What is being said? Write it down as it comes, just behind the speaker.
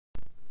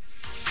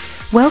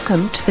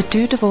Welcome to the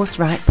Do Divorce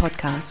Right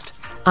podcast.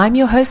 I'm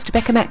your host,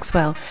 Becca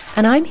Maxwell,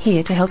 and I'm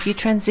here to help you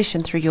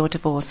transition through your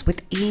divorce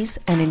with ease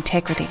and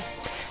integrity,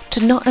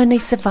 to not only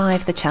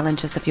survive the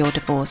challenges of your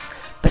divorce,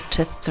 but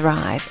to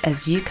thrive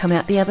as you come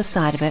out the other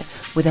side of it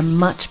with a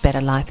much better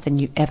life than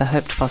you ever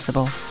hoped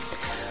possible.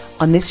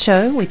 On this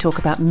show, we talk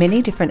about many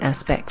different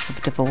aspects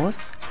of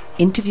divorce,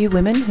 interview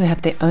women who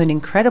have their own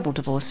incredible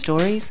divorce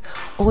stories,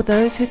 or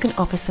those who can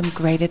offer some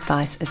great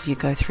advice as you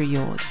go through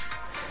yours.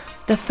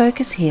 The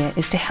focus here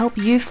is to help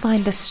you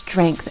find the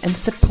strength and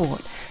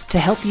support to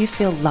help you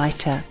feel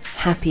lighter,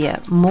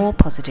 happier, more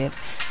positive,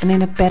 and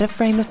in a better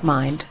frame of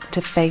mind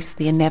to face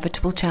the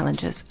inevitable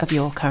challenges of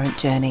your current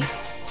journey.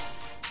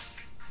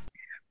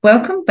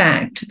 Welcome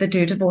back to the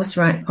Do Divorce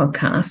Right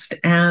podcast.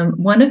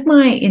 One of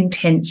my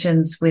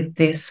intentions with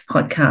this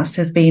podcast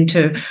has been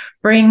to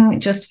bring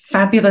just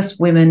fabulous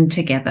women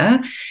together,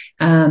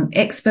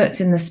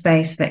 experts in the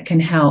space that can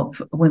help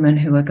women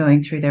who are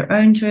going through their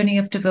own journey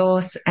of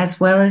divorce, as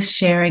well as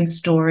sharing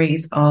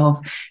stories of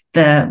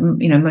the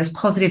most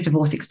positive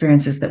divorce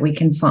experiences that we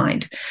can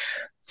find.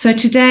 So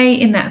today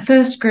in that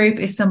first group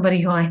is somebody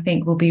who I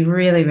think will be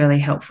really, really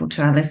helpful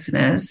to our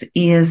listeners,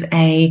 is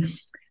a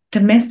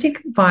domestic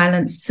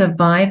violence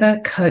survivor,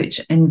 coach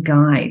and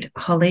guide,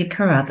 Holly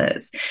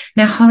Caruthers.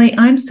 Now, Holly,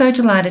 I'm so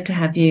delighted to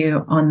have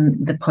you on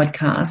the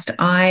podcast.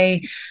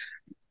 I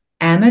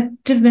am a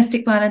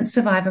domestic violence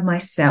survivor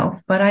myself,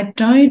 but I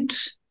don't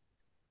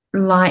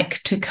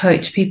like to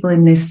coach people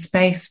in this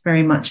space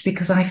very much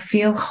because I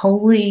feel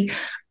wholly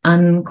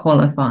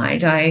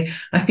unqualified. I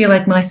feel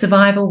like my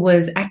survival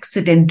was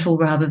accidental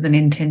rather than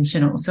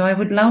intentional. So I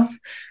would love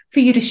for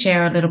you to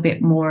share a little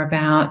bit more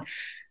about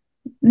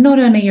not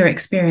only your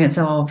experience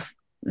of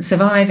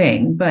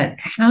surviving, but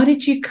how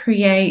did you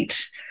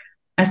create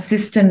a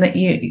system that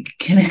you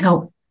can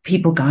help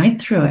people guide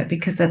through it?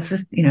 Because that's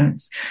just,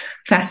 it's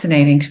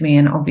fascinating to me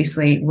and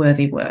obviously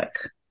worthy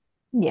work.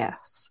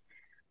 Yes.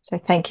 So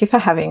thank you for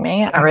having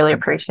me. I really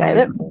appreciate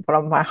it from the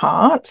bottom of my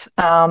heart.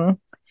 And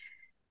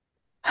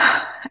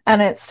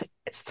it's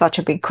such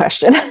a big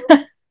question.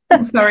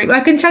 I'm sorry,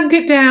 I can chunk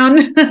it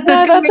down. No,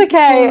 that's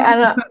okay.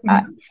 And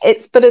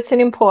it's an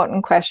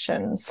important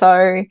question.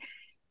 So,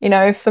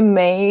 for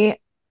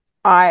me,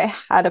 I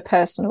had a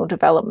personal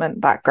development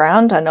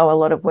background. I know a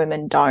lot of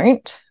women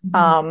don't.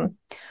 Mm-hmm.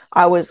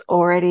 I was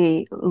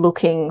already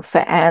looking for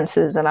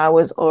answers, and I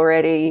was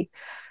already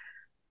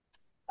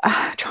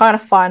trying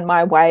to find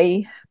my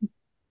way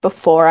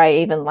before I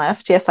even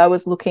left. Yes, I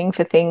was looking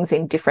for things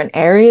in different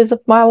areas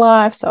of my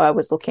life. So I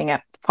was looking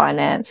at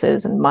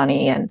finances and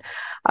money, and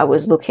I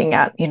was looking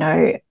at,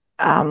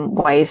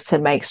 ways to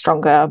make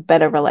stronger,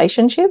 better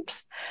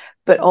relationships.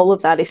 But all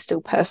of that is still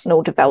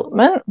personal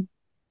development.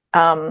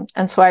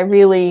 And so I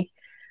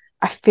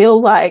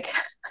feel like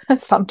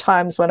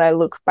sometimes when I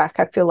look back,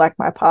 I feel like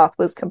my path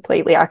was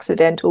completely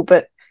accidental,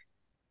 but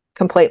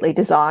completely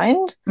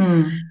designed.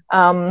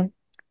 The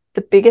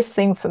biggest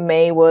thing for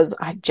me was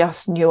I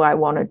just knew I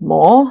wanted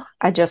more.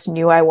 I just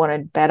knew I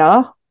wanted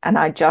better. And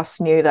I just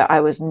knew that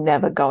I was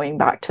never going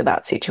back to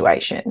that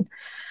situation.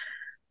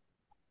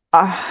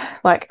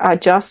 I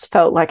just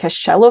felt like a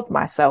shell of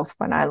myself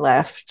when I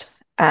left.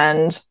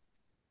 And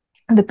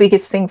the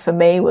biggest thing for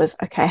me was,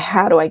 okay,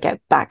 how do I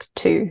get back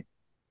to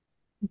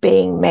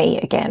being me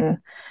again?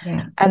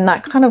 Yeah. And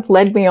that kind of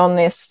led me on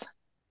this,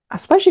 I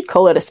suppose you'd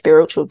call it a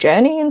spiritual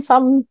journey in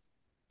some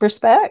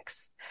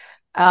respects,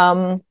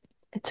 to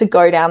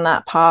go down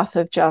that path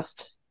of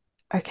just,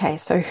 okay,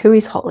 so who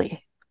is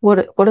Holly?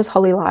 What is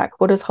Holly like?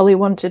 What does Holly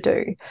want to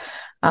do?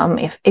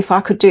 If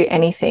I could do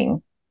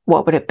anything,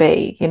 what would it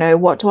be?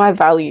 What do I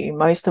value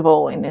most of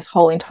all in this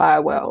whole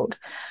entire world?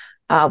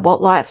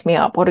 What lights me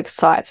up? What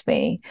excites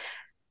me?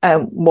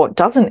 What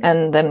doesn't?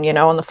 And then,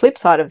 on the flip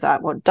side of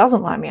that, what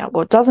doesn't light me up?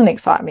 What doesn't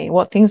excite me?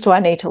 What things do I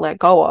need to let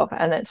go of?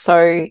 And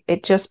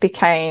it just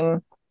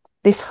became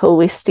this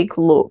holistic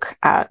look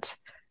at,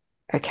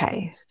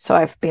 okay, so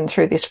I've been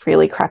through this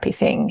really crappy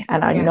thing,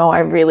 and I know I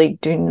really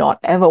do not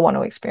ever want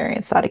to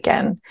experience that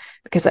again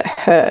because it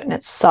hurt and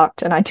it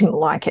sucked and I didn't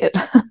like it.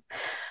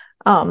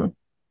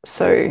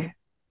 So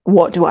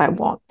what do I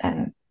want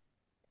then?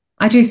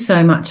 I do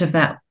so much of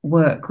that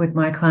work with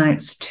my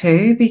clients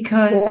too,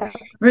 because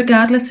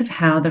regardless of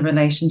how the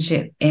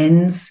relationship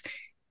ends,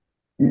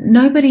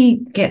 nobody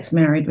gets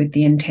married with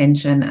the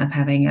intention of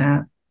having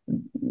a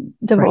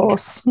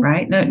divorce,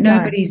 right?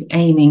 Nobody's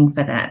aiming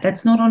for that.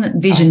 That's not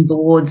on vision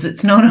boards.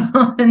 It's not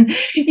on,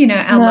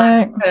 our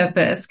life's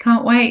purpose.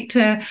 Can't wait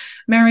to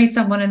marry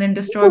someone and then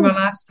destroy my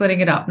life, splitting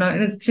it up. No,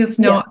 it's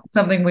just not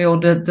something we all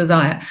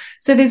desire.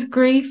 So there's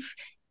grief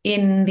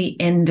in the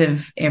end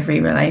of every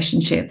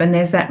relationship, and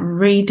there's that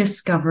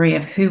rediscovery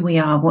of who we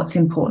are, what's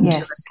important to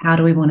us, how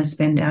do we want to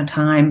spend our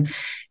time.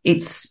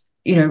 It's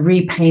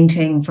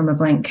repainting from a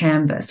blank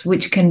canvas,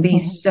 which can be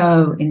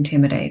so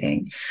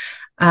intimidating.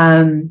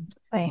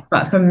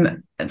 But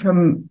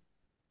from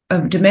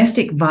a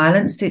domestic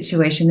violence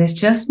situation, there's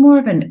just more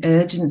of an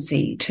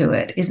urgency to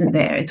it, isn't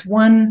there? It's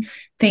one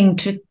thing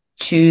to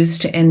choose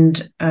to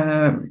end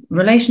a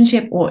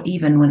relationship, or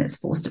even when it's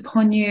forced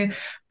upon you,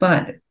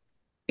 but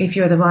if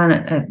you're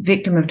a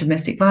victim of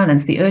domestic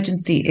violence, the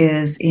urgency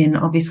is in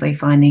obviously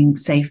finding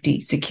safety,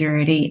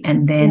 security,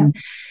 and then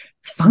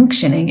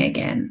functioning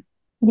again.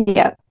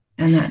 Yeah.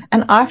 And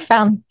I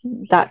found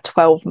that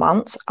 12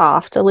 months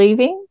after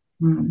leaving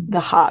the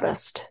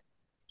hardest.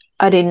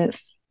 I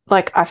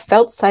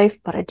felt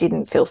safe, but I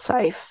didn't feel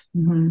safe.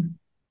 Mm-hmm.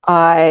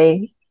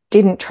 I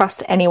didn't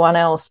trust anyone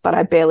else, but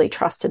I barely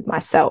trusted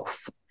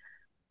myself.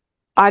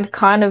 I'd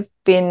kind of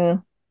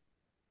been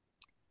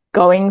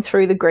going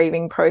through the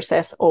grieving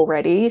process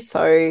already.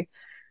 So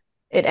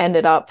it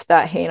ended up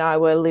that he and I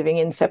were living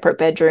in separate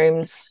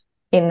bedrooms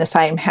in the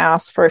same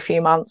house for a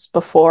few months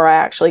before I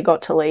actually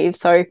got to leave.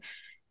 So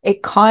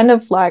it kind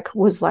of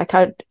was like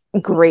I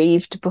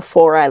grieved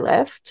before I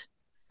left.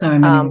 So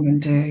many women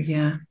do,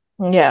 yeah.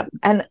 Yeah.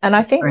 And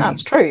I think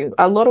that's true.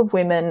 A lot of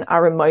women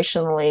are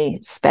emotionally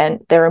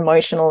spent, they're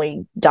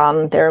emotionally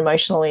done, they're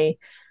emotionally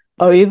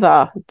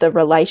over the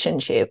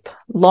relationship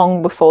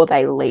long before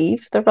they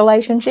leave the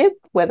relationship,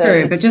 whether True,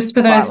 it's but just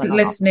for those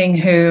listening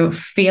who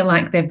feel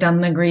like they've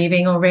done the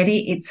grieving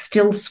already, it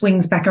still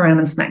swings back around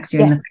and smacks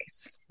you in the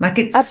face. Like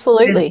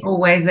absolutely there's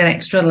always an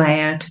extra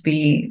layer to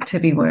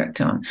be worked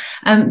on.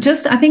 I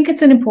think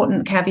it's an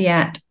important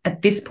caveat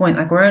at this point.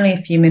 Like we're only a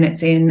few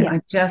minutes in.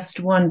 I just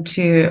want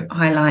to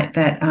highlight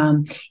that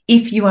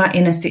if you are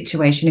in a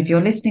situation, if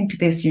you're listening to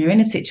this, you're in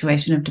a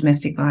situation of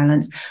domestic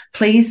violence,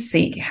 please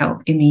seek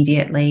help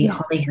immediately. Yes.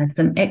 Holly has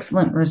some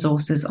excellent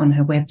resources on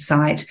her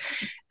website.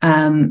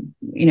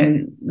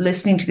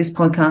 Listening to this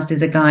podcast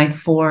is a guide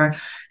for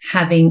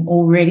having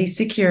already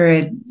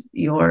secured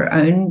your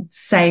own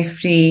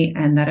safety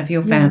and that of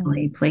your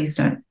family. Yes. Please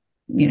don't,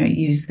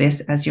 use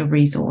this as your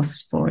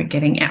resource for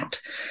getting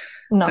out.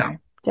 No,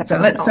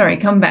 sorry,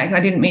 come back. I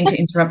didn't mean to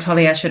interrupt,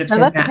 Holly. I should have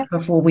said that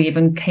before we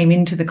even came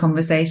into the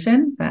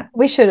conversation. But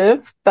we should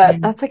have,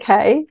 but that's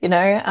okay.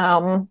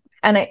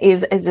 And it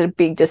is a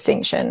big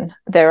distinction.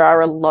 There are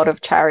a lot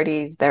of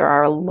charities, there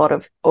are a lot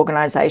of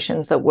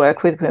organizations that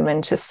work with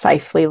women to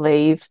safely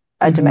leave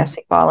a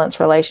domestic violence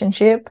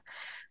relationship.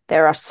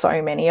 There are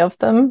so many of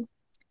them.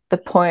 The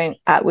point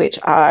at which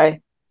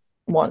I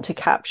want to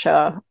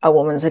capture a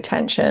woman's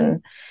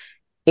attention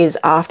is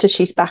after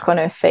she's back on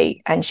her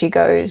feet and she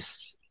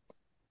goes,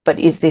 but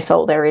is this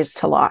all there is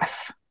to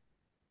life?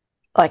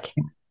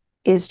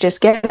 Is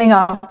just getting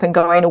up and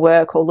going to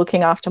work or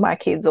looking after my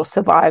kids or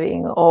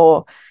surviving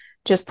or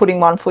just putting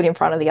one foot in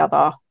front of the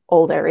other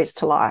all there is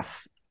to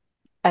life?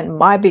 And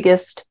my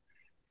biggest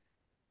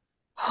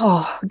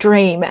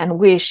dream and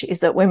wish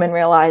is that women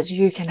realize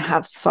you can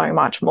have so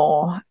much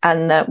more,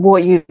 and that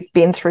what you've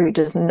been through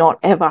does not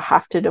ever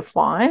have to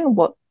define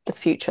what the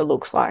future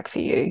looks like for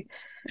you.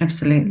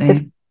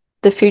 Absolutely.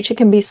 The future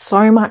can be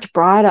so much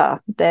brighter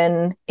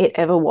than it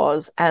ever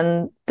was.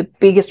 And the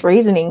biggest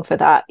reasoning for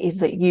that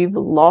is that you've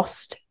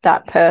lost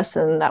that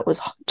person that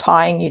was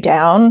tying you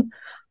down,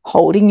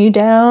 holding you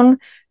down,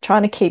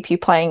 trying to keep you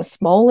playing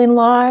small in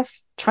life,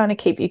 trying to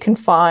keep you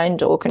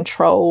confined or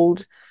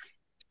controlled,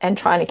 and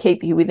trying to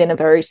keep you within a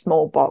very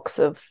small box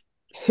of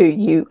who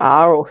you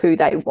are or who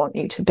they want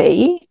you to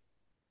be.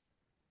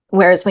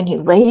 Whereas when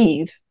you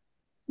leave,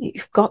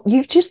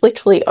 you've just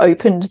literally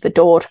opened the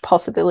door to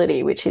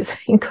possibility, which is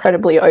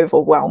incredibly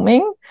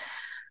overwhelming.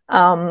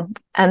 But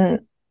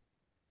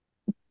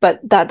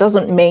that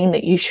doesn't mean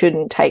that you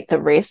shouldn't take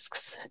the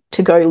risks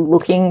to go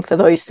looking for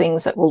those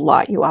things that will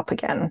light you up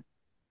again.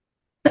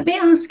 Let me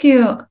ask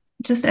you,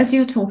 just as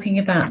you're talking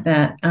about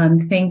that,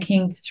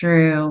 thinking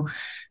through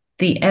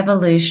the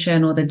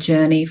evolution or the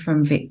journey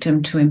from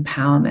victim to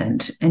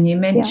empowerment. And you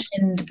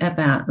mentioned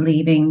about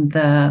leaving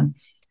the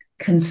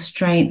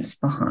constraints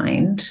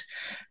behind,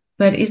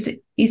 but is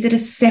it a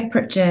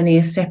separate journey,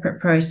 a separate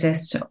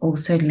process to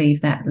also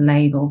leave that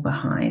label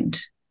behind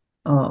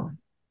of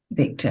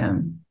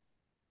victim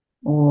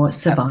or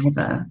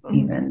survivor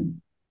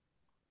even?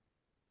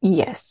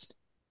 Yes.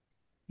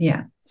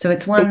 Yeah. So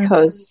it's one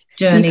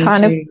journey you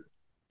kind to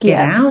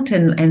get out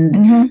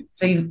and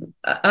so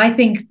I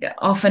think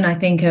of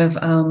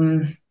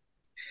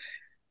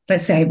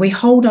let's say we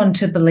hold on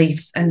to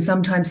beliefs, and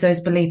sometimes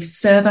those beliefs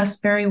serve us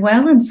very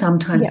well and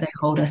sometimes they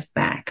hold us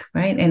back,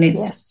 right? And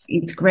it's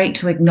great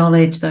to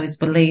acknowledge those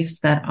beliefs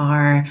that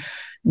are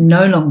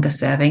no longer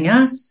serving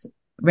us,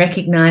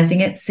 recognizing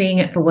it, seeing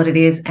it for what it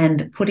is,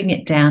 and putting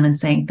it down and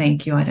saying,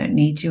 thank you, I don't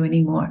need you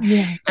anymore.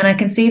 And I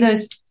can see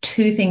those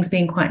two things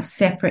being quite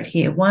separate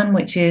here. One,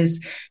 which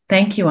is,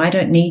 thank you, I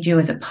don't need you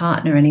as a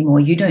partner anymore.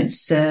 You don't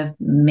serve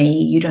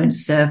me. You don't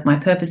serve my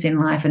purpose in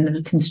life. And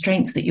the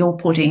constraints that you're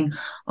putting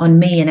on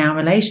me in our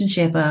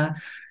relationship are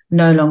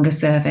no longer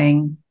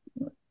serving,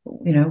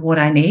 what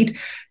I need.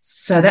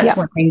 So that's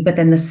one thing. But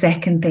then the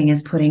second thing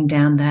is putting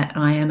down that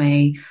I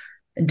am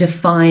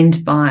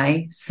defined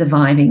by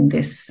surviving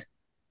this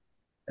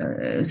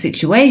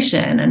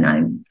situation, and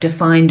I'm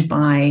defined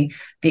by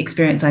the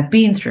experience I've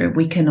been through.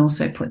 We can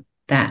also put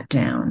that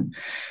down.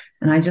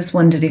 And I just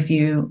wondered if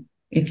you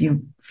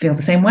feel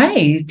the same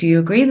way. Do you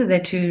agree that they're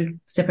two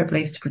separate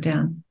beliefs to put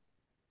down?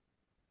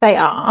 They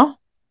are,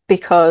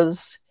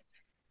 because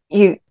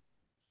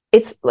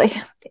it's like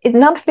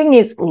nothing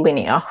is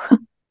linear.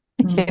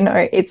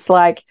 It's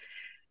like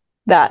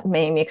that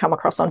meme you come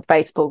across on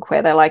Facebook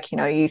where they're like,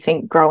 you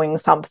think growing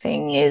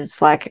something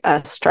is like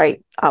a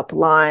straight up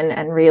line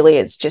and really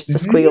it's just a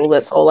squiggle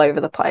that's all over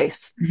the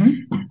place.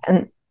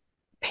 And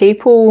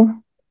people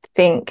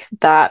think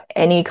that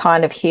any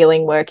kind of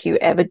healing work you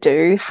ever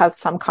do has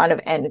some kind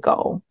of end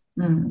goal.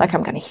 Like,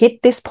 I'm going to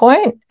hit this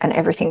point and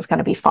everything's going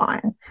to be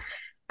fine.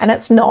 And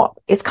it's not.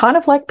 It's kind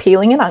of like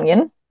peeling an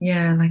onion.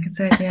 Yeah, like I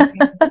said,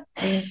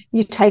 yeah.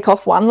 You take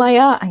off one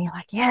layer and you're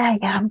like, yeah,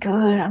 I'm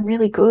good. I'm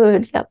really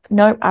good. Yep.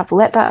 Nope, I've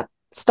let that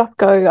stuff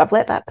go. I've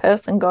let that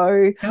person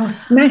go. Oh,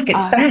 smack,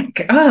 it's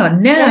back. Oh,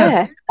 no.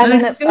 Yeah. And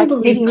then it's like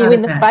hitting you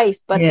in the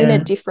face, but in a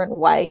different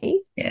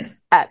way.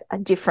 Yes. At a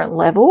different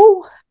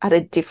level, at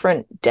a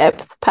different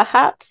depth,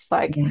 perhaps.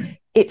 Like,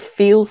 it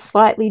feels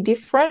slightly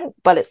different,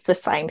 but it's the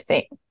same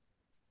thing.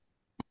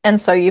 And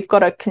so you've got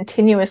to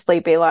continuously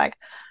be like,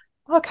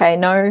 okay,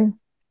 no,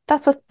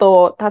 that's a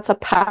thought, that's a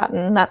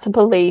pattern, that's a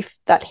belief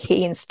that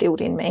he instilled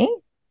in me.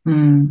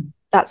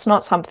 That's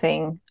not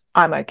something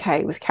I'm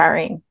okay with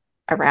carrying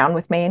around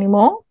with me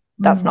anymore.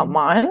 That's not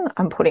mine.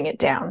 I'm putting it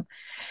down.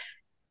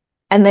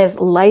 And there's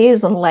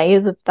layers and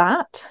layers of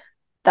that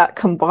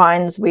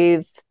combines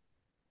with,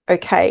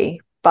 okay,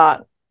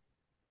 but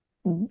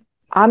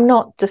I'm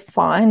not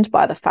defined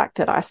by the fact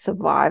that I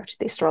survived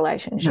this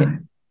relationship. No.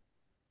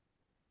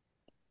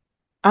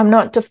 I'm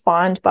not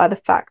defined by the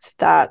fact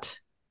that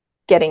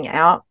getting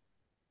out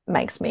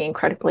makes me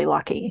incredibly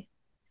lucky.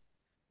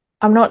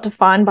 I'm not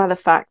defined by the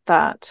fact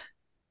that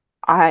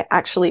I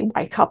actually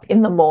wake up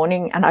in the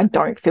morning and I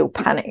don't feel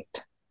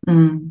panicked.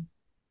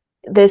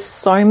 There's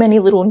so many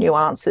little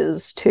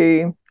nuances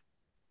to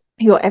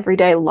your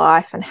everyday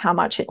life and how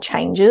much it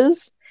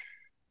changes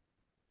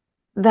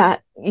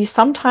that you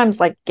sometimes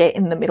like get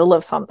in the middle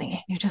of something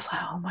and you're just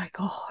like, oh my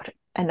God,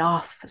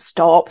 enough,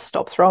 stop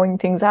throwing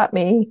things at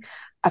me.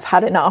 I've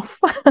had enough.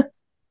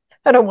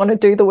 I don't want to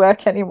do the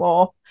work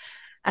anymore.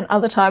 And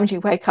other times you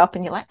wake up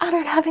and you're like, I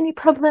don't have any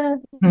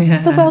problems.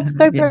 The world's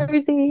so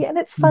rosy and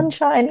it's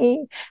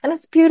sunshiny and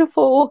it's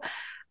beautiful.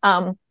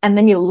 And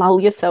then you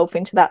lull yourself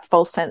into that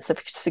false sense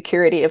of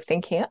security of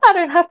thinking, I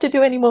don't have to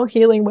do any more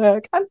healing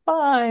work. I'm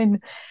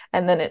fine.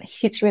 And then it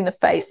hits you in the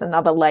face,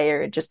 another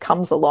layer, it just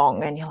comes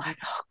along and you're like,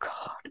 oh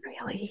God,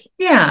 really?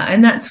 Yeah.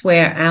 And that's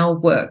where our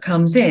work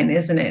comes in,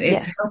 isn't it?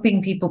 It's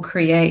helping people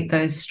create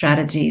those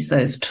strategies,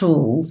 those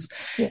tools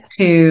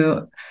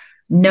to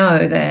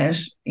know that,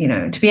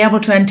 to be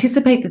able to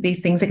anticipate that these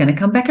things are going to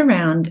come back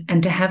around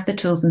and to have the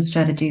tools and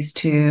strategies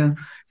to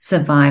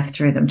survive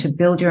through them, to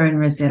build your own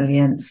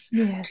resilience,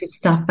 to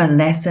suffer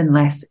less and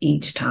less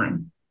each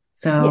time.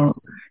 So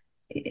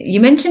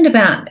you mentioned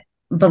about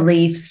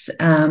beliefs.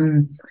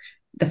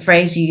 The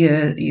phrase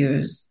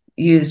you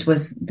used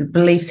was the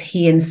beliefs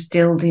he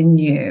instilled in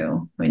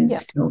you, or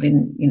instilled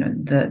in,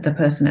 the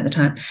person at the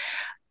time.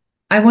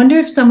 I wonder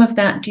if some of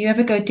that, do you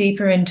ever go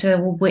deeper into,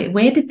 well,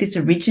 where did this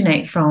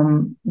originate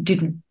from?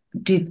 Did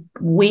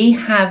we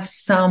have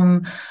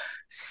some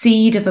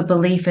seed of a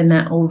belief in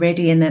that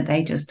already and that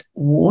they just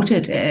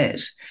watered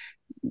it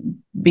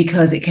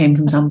because it came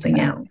from something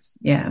else?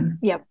 Yeah.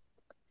 Yep.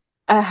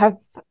 I've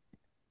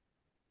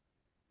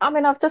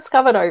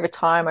discovered over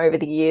time, over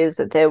the years,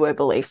 that there were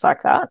beliefs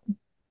like that.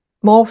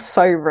 More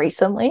so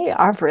recently,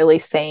 I've really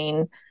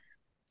seen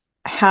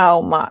how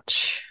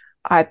much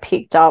I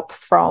picked up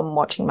from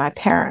watching my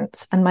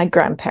parents and my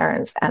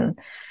grandparents, and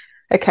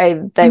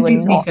they were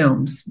Disney not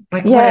films,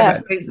 like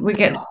whatever. We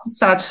get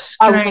such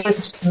strange I was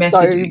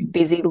messaging. So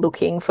busy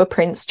looking for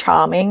Prince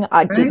Charming,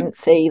 I didn't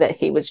see that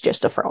he was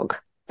just a frog.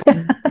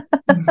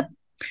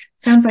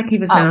 Sounds like he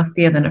was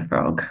nastier than a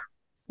frog.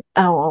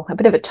 Oh, well, a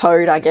bit of a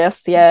toad, I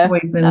guess. Yeah,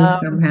 poisoned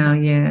somehow.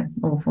 Yeah,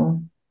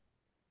 awful.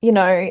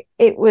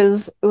 It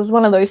was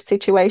one of those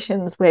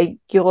situations where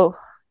you're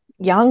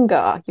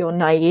younger, you're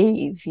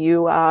naive,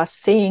 you are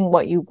seeing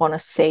what you want to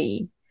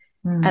see,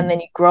 and then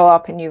you grow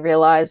up and you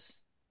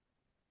realize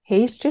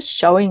he's just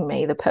showing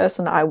me the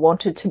person I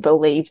wanted to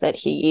believe that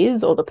he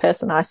is, or the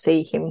person I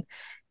see him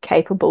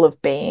capable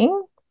of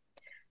being.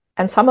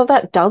 And some of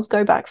that does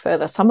go back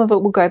further. Some of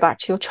it will go back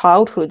to your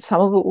childhood.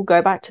 Some of it will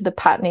go back to the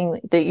patterning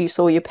that you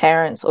saw your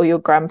parents or your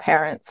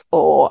grandparents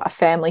or a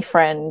family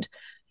friend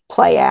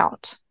play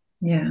out.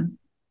 Yeah.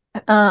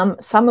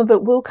 Some of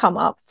it will come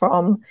up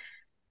from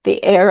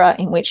the era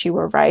in which you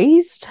were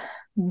raised,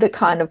 the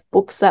kind of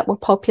books that were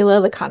popular,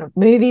 the kind of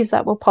movies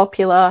that were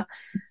popular.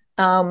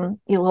 You'll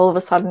all of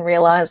a sudden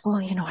realize, well,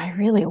 I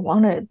really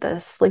wanted the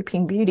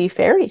Sleeping Beauty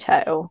fairy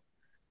tale.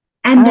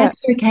 And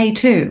that's okay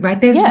too, right?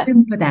 There's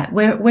room for that.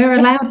 We're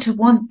allowed to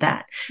want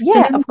that.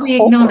 Yeah, so we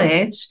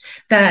acknowledge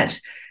that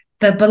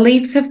the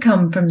beliefs have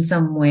come from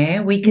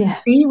somewhere. We can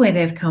see where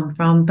they've come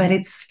from, but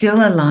it still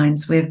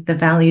aligns with the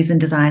values and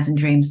desires and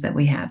dreams that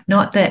we have.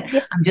 Not that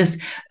I'm just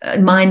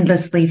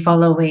mindlessly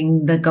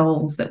following the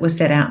goals that were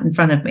set out in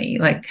front of me.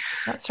 Like,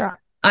 that's right.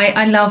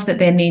 I love that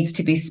there needs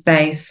to be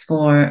space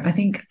for, I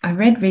think I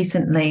read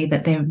recently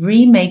that they're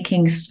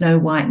remaking Snow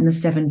White and the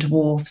Seven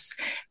Dwarfs,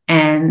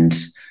 and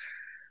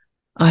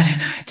I don't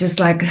know, just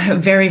like a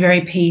very,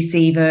 very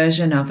PC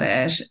version of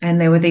it. And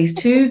there were these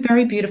two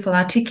very beautiful,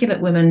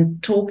 articulate women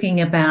talking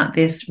about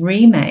this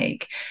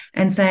remake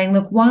and saying,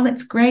 look, while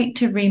it's great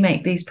to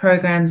remake these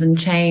programs and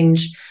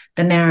change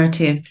the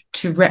narrative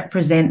to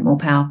represent more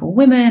powerful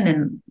women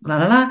and blah,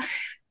 blah, blah,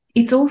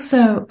 it's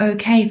also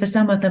okay for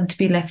some of them to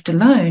be left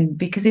alone,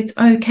 because it's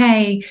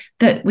okay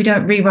that we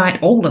don't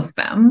rewrite all of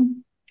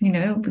them. You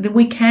know,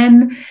 we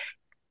can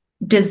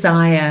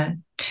desire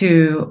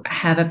to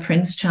have a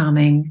Prince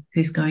Charming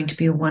who's going to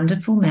be a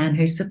wonderful man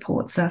who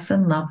supports us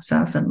and loves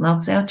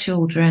our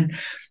children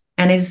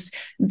and is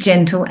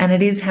gentle, and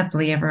it is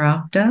happily ever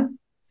after,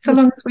 so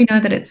long as we know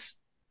that it's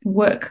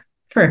work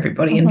for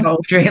everybody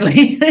involved,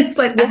 really. It's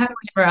like the happily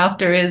ever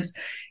after is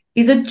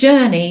a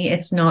journey.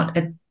 It's not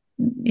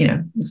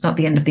it's not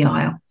the end of the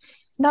aisle.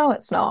 No,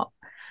 it's not.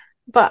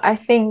 But I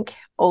think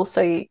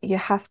also you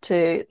have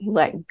to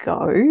let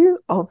go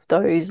of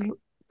those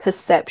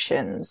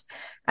perceptions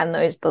and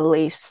those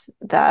beliefs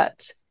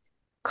that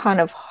kind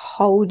of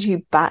hold you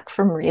back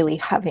from really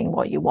having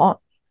what you want.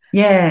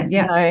 Yeah.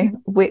 You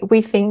know,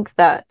 we think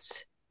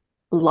that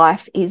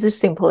life is as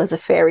simple as a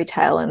fairy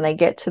tale, and they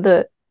get to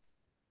the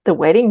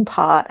wedding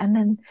part and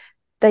then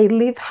they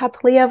live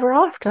happily ever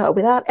after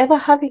without ever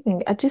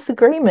having a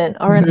disagreement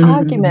or an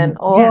argument,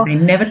 or they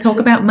never talk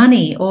about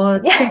money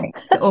or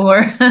sex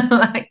or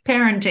like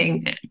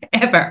parenting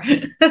ever.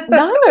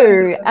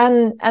 No,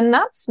 and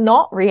that's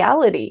not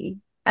reality.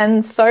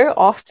 And so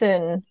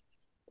often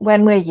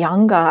when we're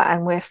younger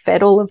and we're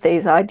fed all of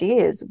these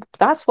ideas,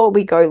 that's what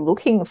we go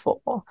looking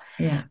for.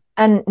 Yeah.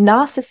 And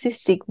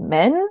narcissistic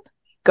men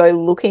go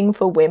looking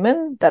for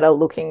women that are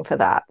looking for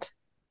that.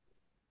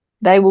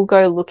 They will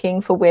go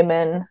looking for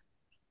women,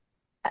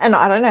 and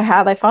I don't know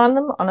how they find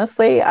them,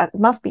 honestly. It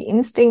must be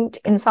instinct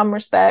in some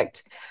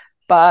respect,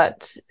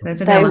 but there's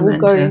an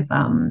element of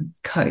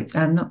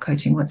not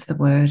coaching, what's the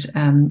word?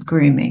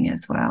 Grooming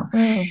as well.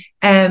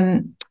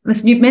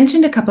 Listen, you've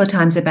mentioned a couple of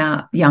times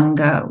about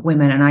younger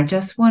women, and I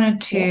just wanted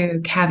to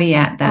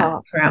caveat that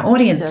for our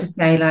audience to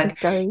say, like,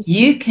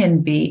 you can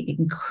be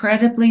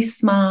incredibly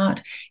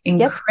smart,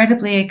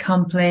 incredibly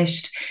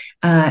accomplished,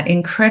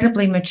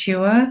 incredibly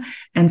mature,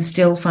 and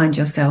still find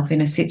yourself in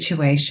a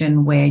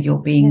situation where you're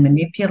being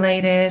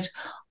manipulated,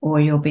 or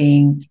you're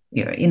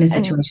in a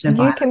situation of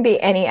violence. You can be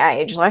any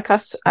age. Like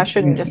I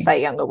shouldn't just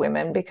say younger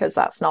women, because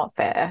that's not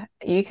fair.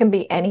 You can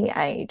be any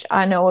age.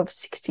 I know of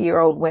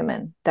 60-year-old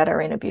women that are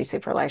in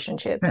abusive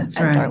relationships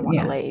and don't want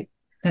to leave.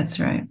 That's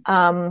right. It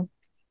happens.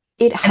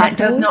 And that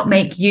does not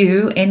make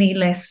you any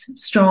less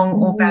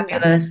strong or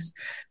fabulous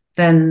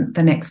than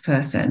the next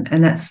person.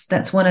 And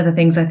that's one of the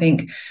things I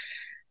think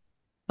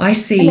I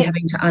see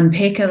having to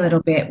unpick a little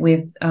bit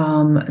with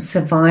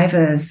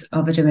survivors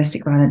of a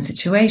domestic violence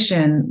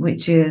situation,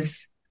 which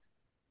is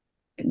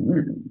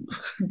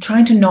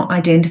trying to not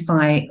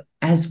identify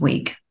as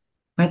weak.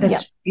 Right?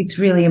 It's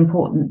really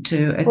important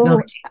to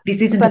acknowledge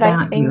this isn't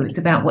about you. It's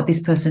about what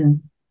this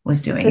person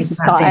was doing.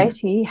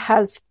 Society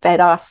has fed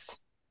us,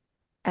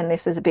 and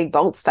this is a big,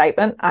 bold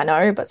statement, I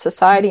know, but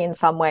society in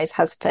some ways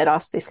has fed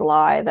us this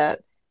lie that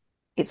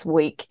it's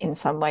weak in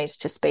some ways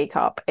to speak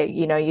up.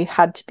 You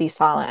had to be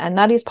silent, and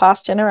that is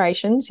past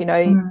generations.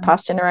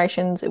 Past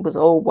generations, it was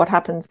all what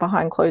happens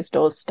behind closed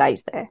doors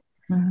stays there.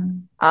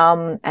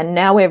 And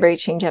now we're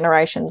reaching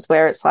generations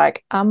where it's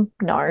like,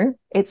 no,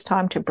 it's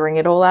time to bring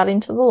it all out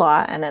into the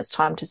light, and it's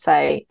time to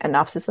say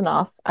enough is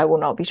enough. I will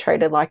not be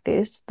treated like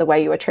this. The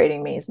way you are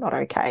treating me is not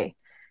okay.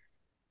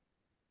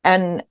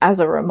 And as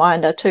a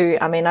reminder too,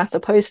 I mean, I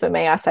suppose for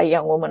me, I say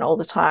young woman all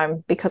the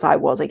time because I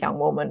was a young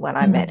woman when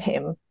I met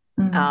him.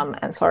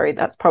 And sorry,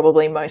 that's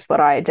probably most what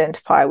I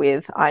identify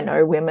with. I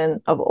know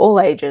women of all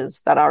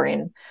ages that are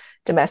in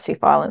domestic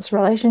violence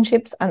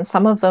relationships, and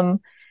some of them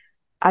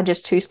are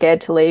just too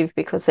scared to leave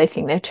because they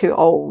think they're too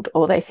old,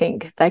 or they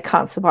think they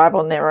can't survive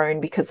on their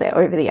own because they're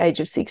over the age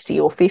of 60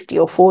 or 50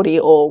 or 40,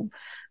 or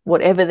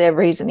whatever their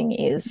reasoning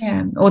is.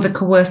 Yeah. Or the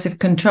coercive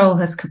control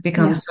has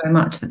become so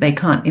much that they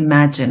can't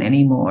imagine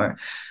anymore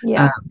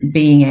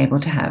being able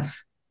to have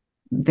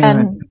their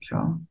own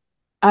control.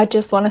 I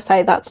just want to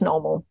say that's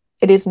normal.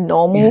 It is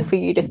normal for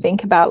you to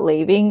think about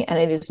leaving, and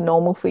it is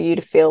normal for you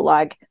to feel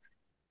like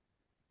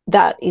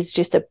that is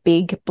just a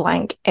big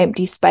blank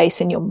empty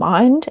space in your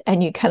mind,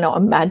 and you cannot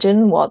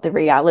imagine what the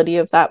reality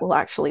of that will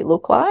actually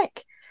look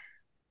like.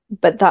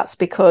 But that's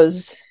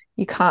because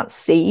you can't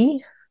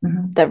see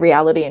the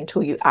reality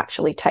until you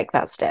actually take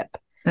that step.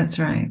 That's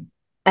right.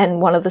 And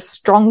one of the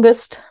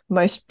strongest,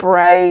 most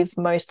brave,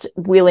 most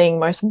willing,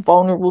 most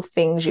vulnerable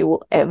things you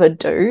will ever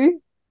do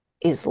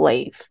is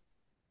leave.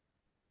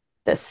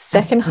 The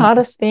second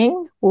hardest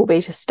thing will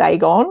be to stay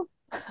gone.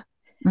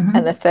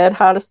 And the third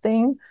hardest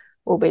thing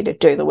will be to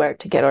do the work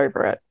to get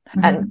over it.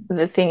 And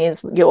the thing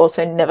is, you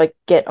also never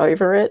get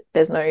over it.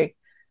 There's no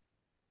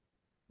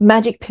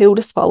magic pill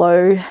to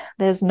swallow.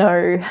 There's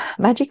no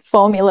magic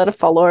formula to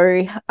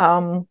follow.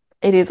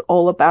 It is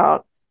all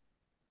about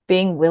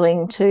being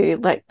willing to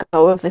let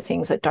go of the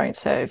things that don't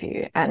serve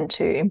you, and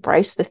to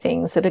embrace the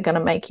things that are going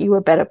to make you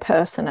a better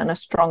person and a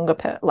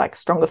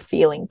stronger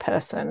feeling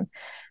person.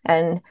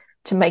 And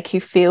to make you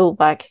feel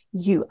like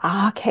you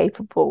are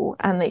capable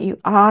and that you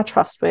are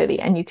trustworthy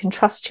and you can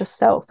trust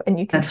yourself and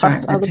you can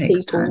trust other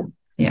people. Time.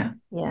 Yeah.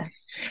 Yeah.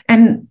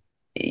 And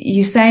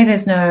you say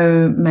there's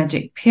no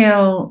magic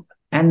pill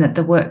and that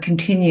the work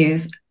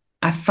continues.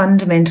 I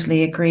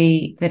fundamentally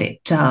agree that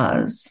it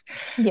does.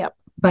 Yep.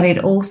 But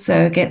it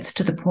also gets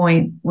to the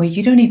point where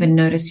you don't even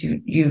notice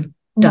you've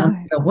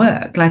done the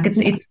work. Like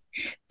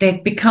there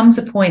becomes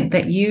a point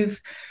that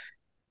you've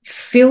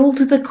filled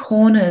the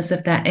corners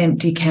of that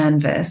empty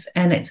canvas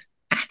and it's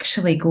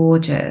actually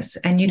gorgeous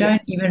and you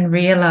don't even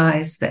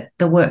realize that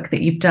the work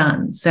that you've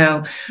done.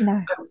 So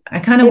I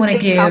kind of want to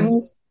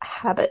give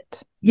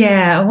habit.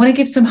 Yeah, I want to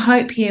give some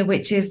hope here,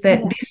 which is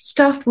that this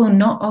stuff will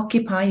not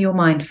occupy your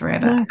mind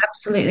forever. No.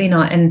 Absolutely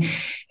not.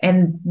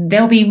 And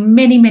there'll be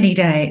many, many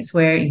days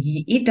where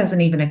it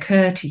doesn't even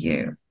occur to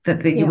you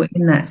that you were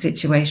in that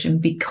situation,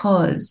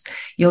 because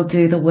you'll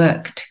do the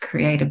work to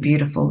create a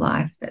beautiful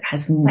life that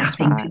has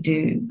nothing to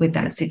do with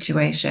that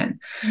situation.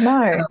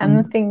 No. And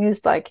the thing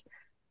is, like,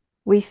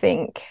 we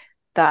think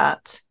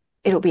that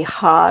it'll be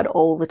hard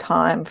all the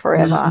time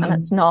forever. And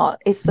it's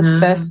not. It's the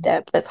first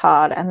step that's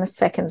hard, and the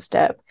second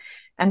step,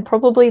 and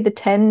probably the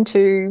 10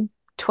 to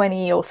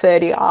 20 or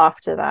 30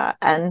 after that.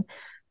 And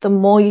the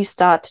more you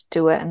start to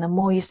do it, and the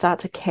more you start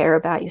to care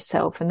about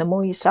yourself, and the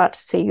more you start to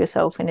see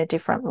yourself in a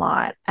different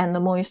light, and the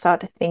more you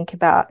start to think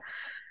about,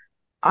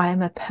 I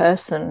am a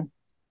person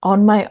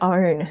on my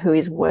own who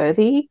is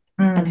worthy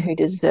and who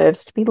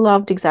deserves to be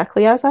loved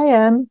exactly as I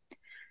am,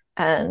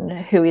 and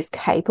who is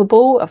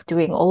capable of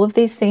doing all of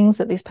these things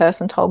that this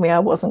person told me I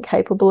wasn't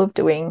capable of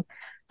doing.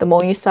 The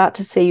more you start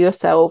to see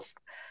yourself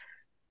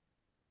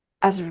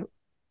as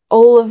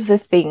all of the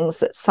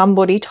things that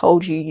somebody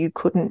told you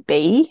couldn't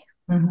be,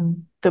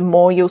 the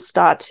more you'll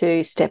start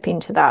to step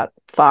into that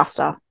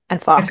faster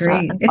and faster.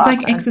 And it's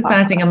like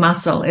exercising a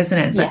muscle, isn't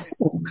it? It's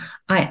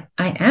like,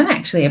 I am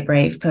actually a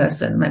brave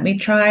person. Let me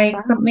try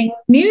something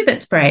new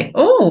that's brave.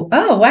 Oh,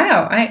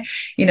 wow.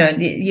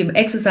 You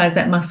exercise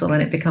that muscle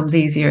and it becomes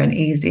easier and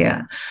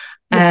easier.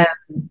 Yes.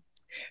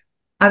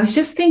 I was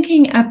just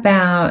thinking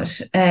about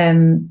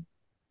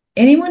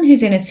anyone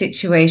who's in a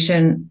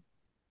situation,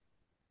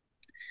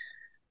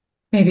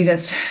 maybe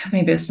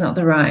it's not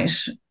the right.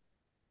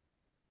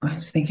 I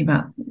was thinking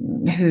about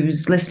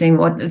who's listening,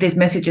 what these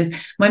messages.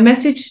 My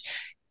message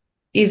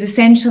is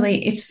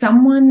essentially, if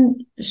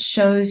someone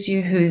shows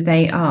you who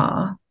they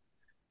are,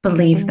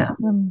 believe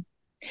them.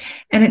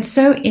 And it's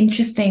so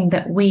interesting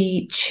that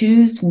we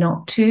choose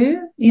not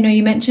to.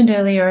 You mentioned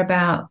earlier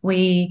about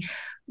we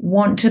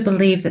want to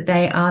believe that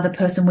they are the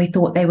person we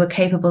thought they were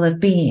capable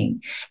of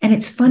being. And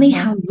it's funny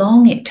how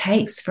long it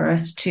takes for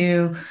us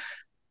to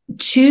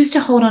choose to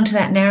hold on to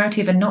that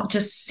narrative and not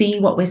just see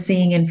what we're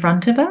seeing in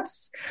front of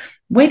us.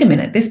 Wait a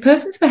minute, this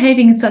person's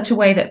behaving in such a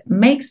way that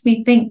makes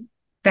me think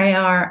they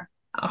are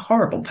a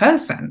horrible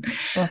person.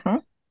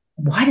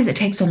 Why does it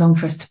take so long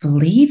for us to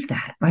believe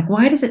that? Like,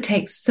 why does it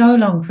take so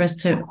long for us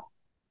to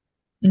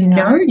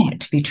know that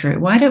to be true?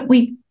 Why don't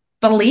we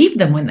believe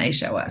them when they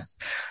show us?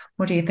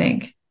 What do you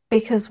think?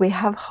 Because we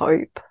have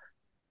hope.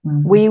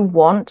 We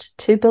want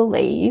to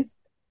believe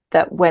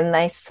that when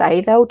they say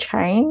they'll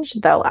change,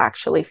 they'll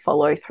actually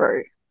follow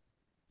through.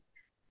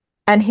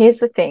 And here's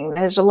the thing,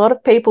 there's a lot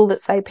of people that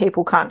say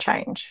people can't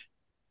change.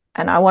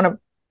 And I want to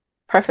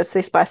preface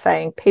this by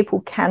saying people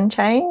can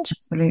change,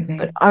 absolutely,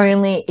 but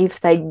only if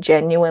they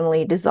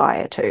genuinely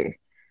desire to.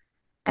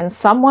 And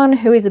someone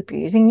who is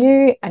abusing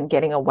you and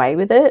getting away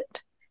with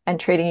it and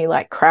treating you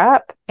like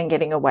crap and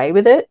getting away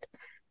with it,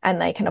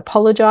 and they can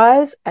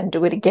apologize and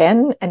do it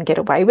again and get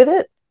away with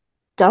it,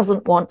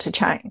 doesn't want to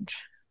change.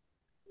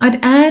 I'd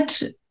add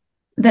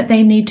that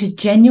they need to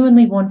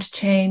genuinely want to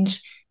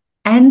change,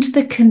 and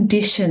the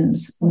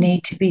conditions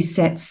need to be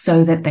set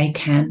so that they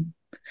can.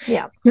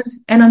 Yeah.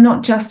 And I'm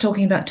not just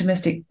talking about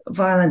domestic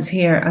violence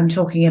here. I'm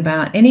talking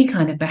about any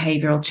kind of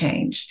behavioral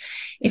change.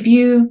 If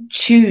you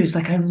choose,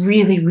 like, I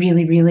really,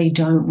 really, really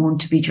don't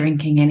want to be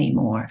drinking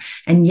anymore,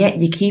 and yet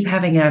you keep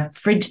having a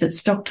fridge that's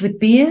stocked with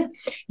beer,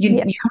 you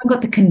haven't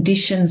got the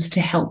conditions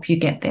to help you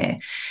get there.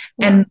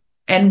 Yeah.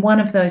 And one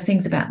of those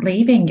things about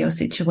leaving your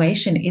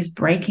situation is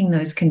breaking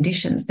those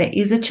conditions. There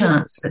is a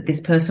chance that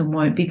this person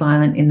won't be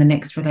violent in the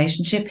next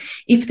relationship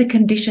if the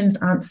conditions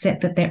aren't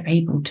set that they're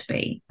able to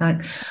be. Like,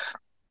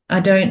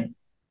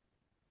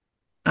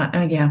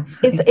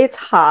 It's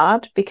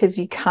hard because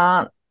you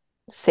can't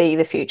see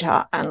the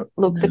future. And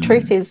look, the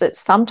truth is that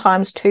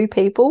sometimes two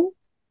people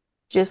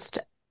just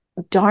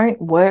don't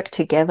work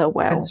together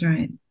well. That's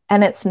right.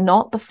 And it's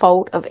not the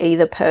fault of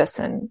either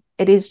person.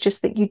 It is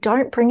just that you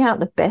don't bring out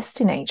the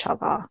best in each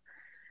other.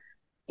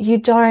 You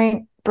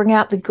don't bring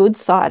out the good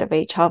side of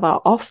each other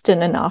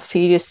often enough for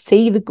you to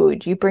see the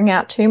good. You bring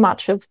out too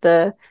much of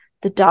the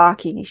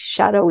darky,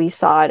 shadowy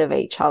side of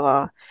each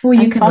other. Or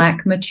you can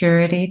lack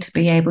maturity to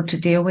be able to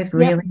deal with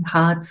really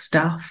hard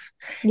stuff.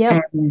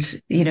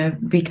 And,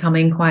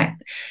 becoming quite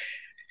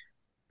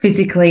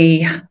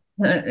physically,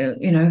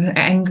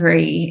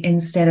 angry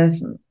instead of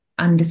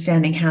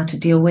understanding how to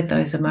deal with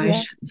those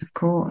emotions, of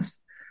course.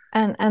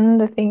 And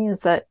the thing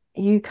is that,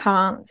 you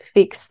can't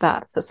fix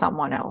that for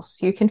someone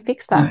else. You can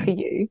fix that for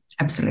you.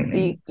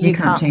 Absolutely. You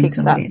can't fix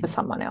somebody that for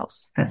someone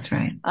else. That's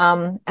right.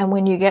 And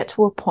when you get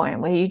to a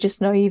point where you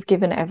just know you've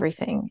given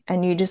everything,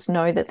 and you just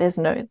know that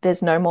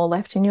there's no more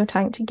left in your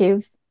tank to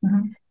give,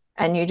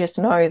 and you just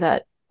know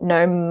that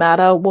no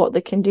matter what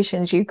the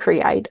conditions you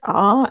create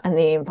are and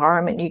the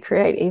environment you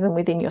create, even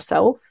within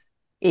yourself,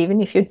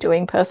 even if you're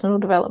doing personal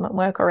development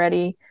work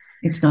already,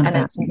 it's not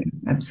about you.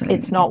 Absolutely.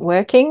 It's not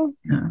working.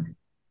 No.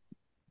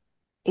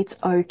 It's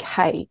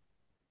okay.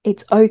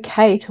 It's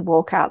okay to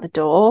walk out the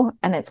door,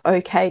 and it's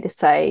okay to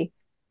say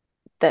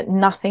that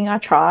nothing I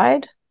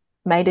tried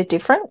made a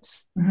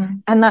difference.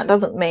 And that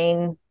doesn't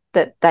mean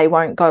that they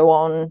won't go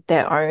on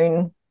their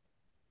own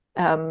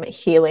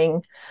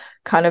healing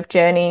kind of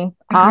journey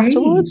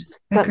afterwards,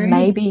 but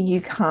maybe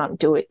you can't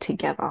do it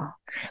together.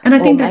 And I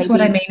think that's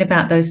what I mean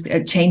about those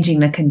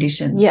changing the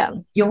conditions. Yeah.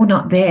 You're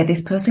not there.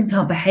 This person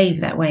can't behave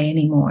that way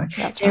anymore.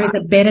 There is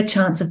a better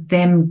chance of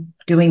them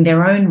doing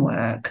their own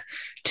work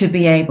to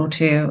be able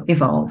to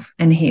evolve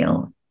and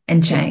heal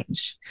and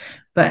change.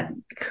 But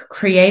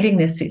creating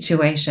this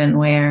situation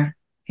where,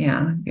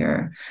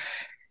 you're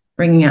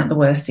bringing out the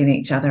worst in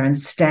each other and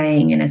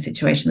staying in a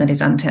situation that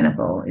is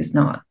untenable is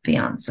not the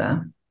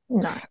answer.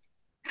 No.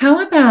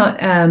 How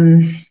about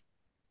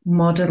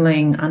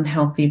modeling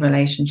unhealthy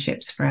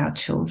relationships for our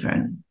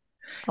children?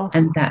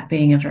 And that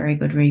being a very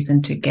good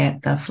reason to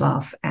get the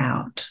fluff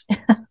out.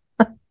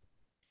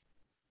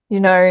 You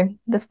know,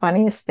 the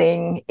funniest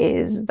thing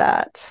is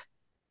that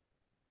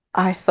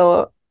I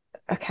thought,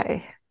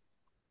 okay,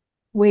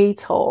 we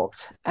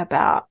talked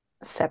about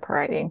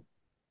separating,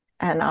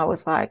 and I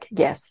was like,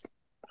 yes,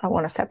 I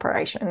want a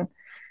separation.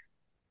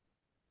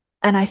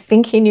 And I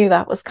think he knew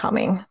that was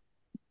coming.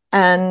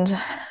 And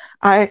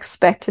I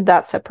expected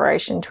that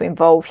separation to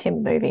involve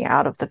him moving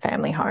out of the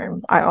family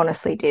home. I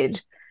honestly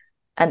did.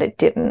 And it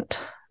didn't.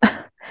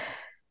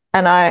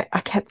 And I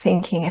kept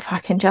thinking, if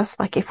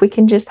we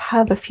can just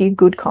have a few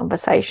good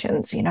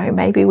conversations,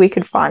 maybe we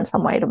could find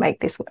some way to make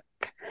this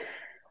work.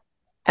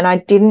 And I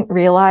didn't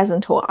realize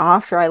until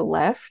after I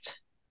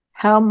left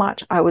how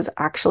much I was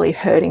actually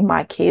hurting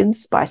my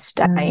kids by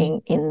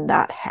staying in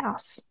that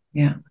house.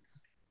 Yeah.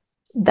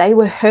 They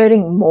were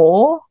hurting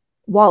more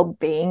while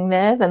being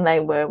there than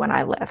they were when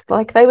I left.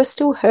 Like, they were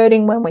still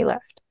hurting when we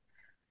left,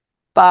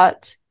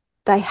 but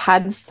they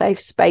had safe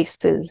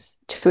spaces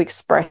to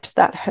express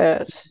that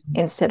hurt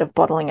instead of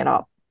bottling it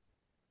up.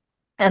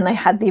 And they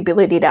had the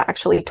ability to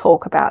actually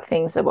talk about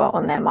things that were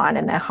on their mind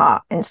and their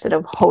heart instead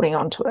of holding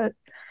on to it,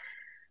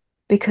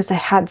 because they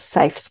had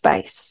safe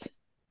space.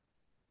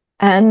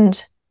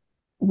 And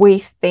we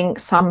think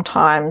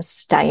sometimes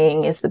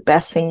staying is the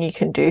best thing you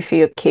can do for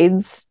your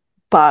kids,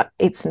 but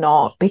it's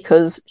not,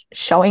 because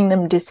showing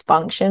them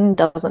dysfunction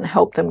doesn't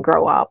help them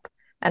grow up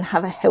and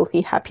have a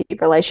healthy, happy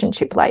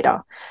relationship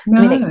later.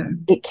 No, I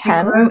mean, it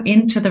can grow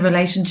into the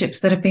relationships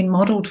that have been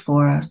modeled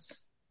for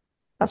us.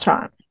 That's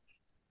right.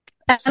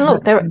 And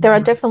look, there are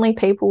definitely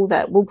people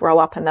that will grow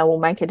up and they will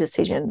make a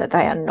decision that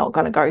they are not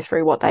going to go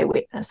through what they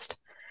witnessed,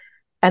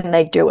 and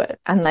they do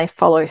it and they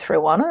follow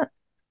through on it.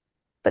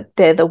 But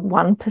they're the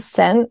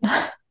 1%.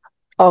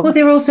 Well,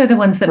 they're also the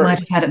ones that might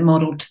have had it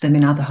modeled to them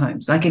in other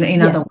homes, like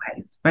in other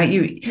ways, right?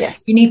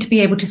 You need to be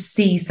able to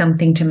see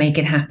something to make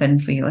it happen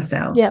for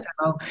yourself. Yeah.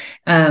 So,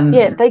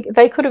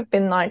 they could have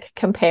been like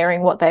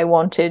comparing what they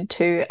wanted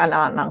to an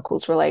aunt and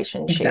uncle's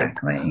relationship,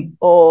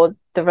 or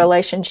the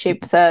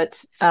relationship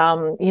that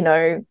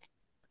a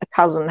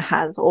cousin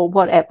has, or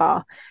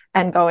whatever,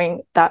 and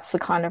going, that's the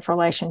kind of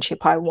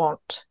relationship I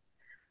want.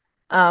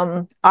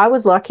 I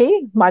was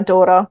lucky. My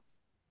daughter,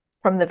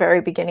 from the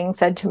very beginning,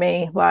 said to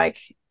me, like,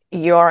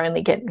 you're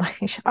only getting,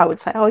 like, I would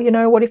say,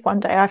 oh, what if one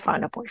day I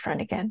find a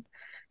boyfriend again?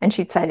 And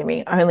she'd say to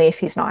me, only if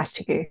he's nice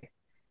to you.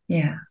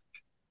 Yeah.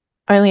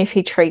 Only if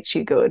he treats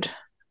you good.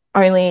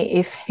 Only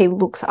if he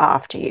looks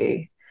after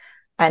you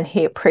and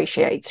he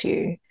appreciates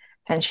you.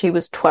 And she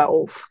was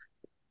 12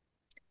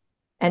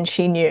 and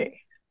she knew.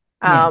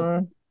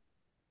 And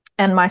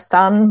my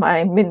son,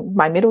 my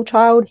middle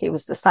child, he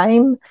was the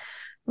same.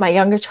 My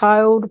younger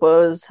child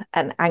was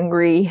an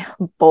angry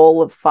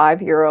ball of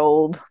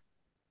 5-year-old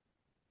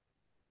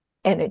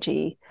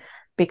energy,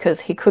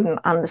 because he couldn't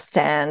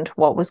understand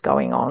what was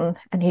going on,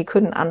 and he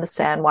couldn't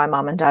understand why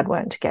mum and dad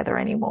weren't together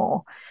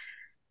anymore.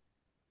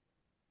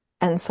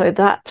 And so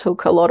that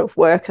took a lot of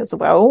work as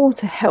well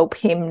to help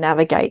him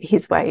navigate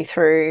his way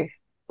through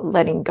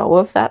letting go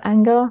of that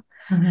anger,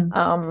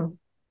 and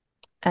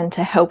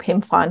to help him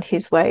find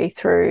his way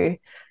through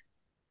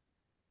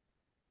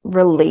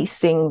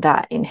releasing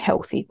that in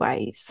healthy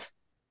ways.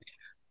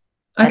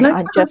 I'd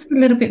like to ask a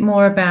little bit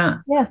more about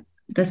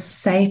the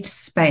safe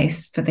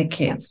space for the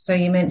kids. So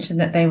you mentioned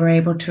that they were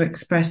able to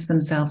express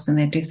themselves and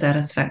their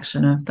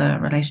dissatisfaction of the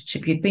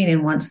relationship you'd been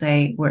in once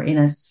they were in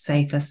a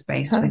safer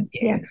space with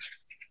you.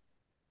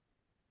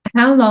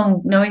 How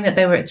long, knowing that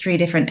they were at 3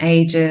 different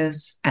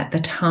ages at the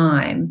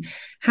time,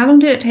 how long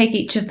did it take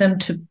each of them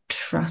to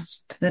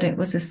trust that it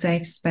was a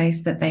safe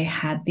space, that they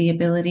had the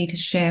ability to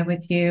share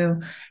with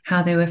you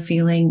how they were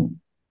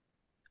feeling?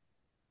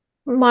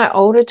 My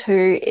older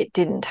two, it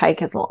didn't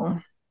take as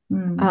long.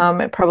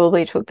 Mm. It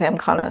probably took them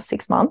kind of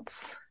 6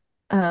 months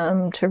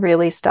to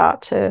really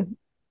start to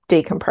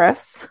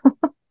decompress.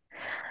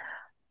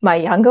 My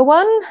younger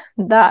one,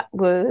 that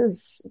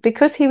was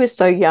because he was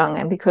so young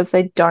and because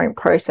they don't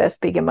process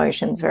big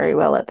emotions very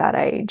well at that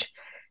age.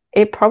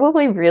 It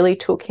probably really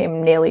took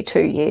him nearly 2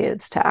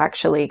 years to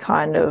actually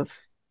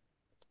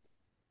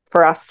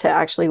for us to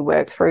actually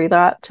work through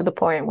that, to the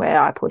point where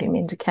I put him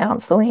into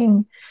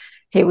counseling.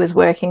 He was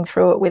working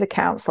through it with a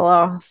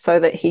counselor so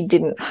that he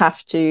didn't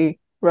have to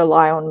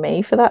rely on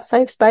me for that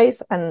safe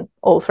space. And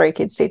all three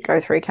kids did go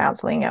through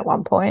counseling at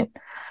one point,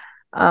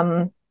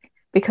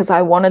 because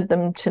I wanted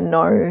them to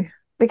know,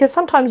 because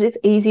sometimes it's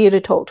easier to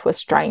talk to a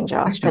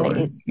stranger than it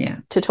is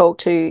to talk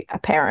to a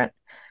parent.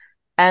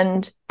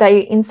 And they,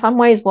 in some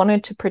ways,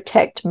 wanted to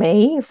protect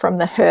me from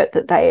the hurt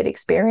that they had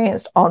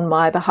experienced on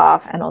my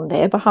behalf and on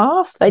their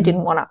behalf. They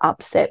didn't want to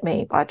upset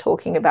me by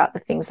talking about the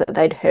things that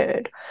they'd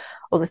heard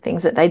or the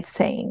things that they'd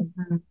seen.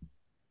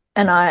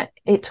 And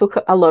it took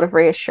a lot of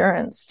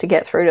reassurance to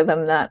get through to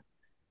them that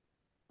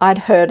I'd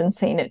heard and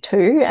seen it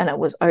too, and it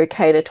was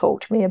okay to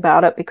talk to me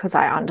about it because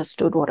I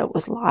understood what it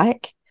was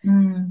like.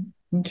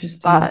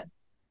 Interesting. But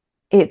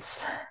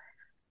it's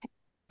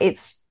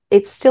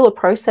still a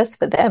process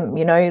for them,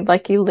 you know,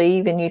 like you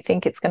leave and you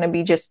think it's going to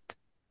be just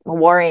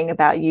worrying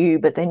about you,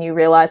 but then you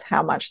realize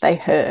how much they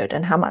heard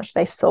and how much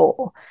they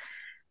saw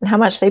and how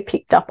much they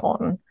picked up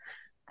on,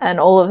 and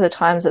all of the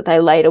times that they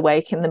laid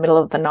awake in the middle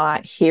of the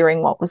night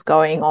hearing what was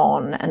going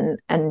on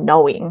and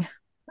knowing,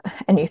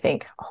 and you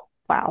think, oh,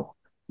 wow,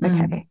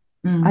 okay,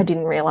 I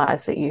didn't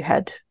realize that you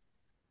had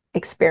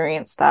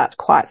experienced that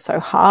quite so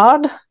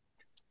hard.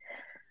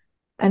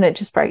 And it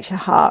just breaks your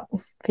heart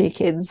for your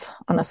kids,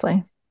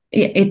 honestly.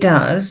 It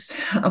does.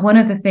 One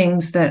of the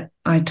things that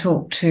I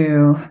talk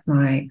to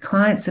my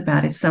clients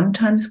about is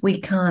sometimes we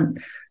can't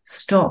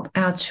stop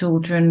our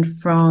children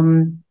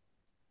from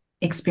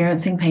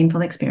experiencing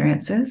painful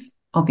experiences.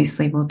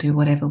 Obviously, we'll do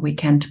whatever we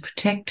can to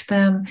protect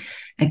them.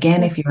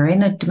 Again, yes. If you're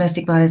in a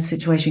domestic violence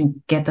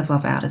situation, get the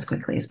fluff out as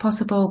quickly as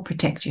possible,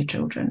 protect your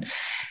children.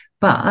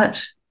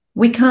 But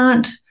we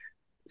can't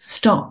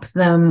stop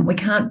them. We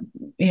can't,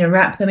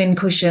 wrap them in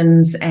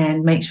cushions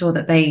and make sure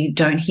that they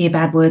don't hear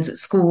bad words at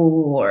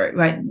school, or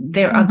right.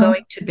 There are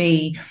going to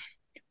be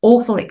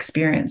awful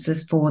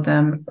experiences for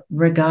them,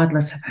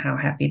 regardless of how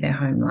happy their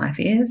home life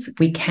is.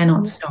 We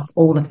cannot stop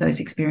all of those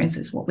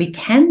experiences. What we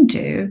can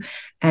do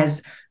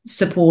as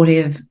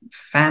supportive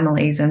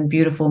families and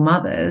beautiful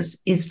mothers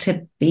is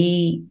to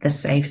be the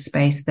safe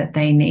space that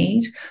they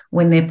need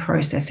when they're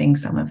processing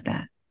some of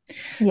that.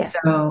 Yes.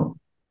 So,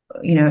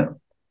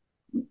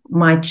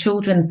 my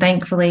children,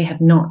 thankfully,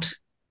 have not.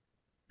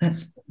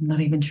 That's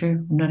not even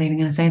true. I'm not even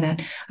going to say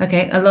that.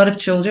 Okay. A lot of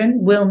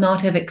children will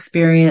not have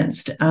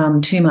experienced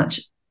too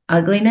much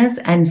ugliness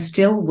and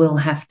still will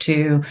have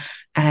to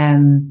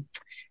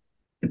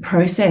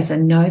process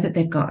and know that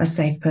they've got a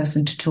safe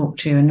person to talk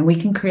to. And we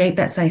can create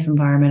that safe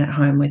environment at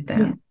home with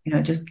them,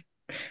 just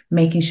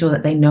making sure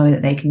that they know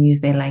that they can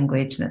use their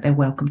language, that they're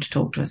welcome to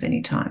talk to us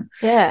anytime.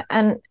 Yeah.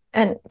 And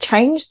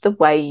change the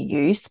way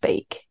you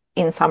speak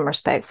in some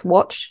respects.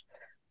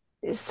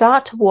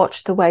 Start to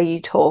watch the way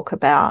you talk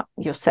about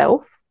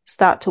yourself.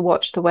 Start to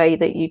watch the way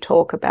that you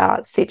talk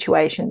about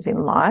situations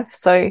in life.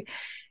 So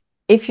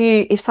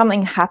if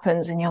something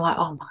happens and you're like,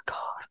 oh my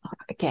God,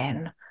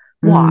 again,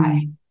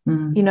 why?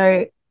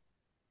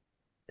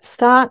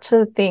 Start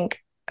to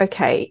think,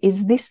 okay,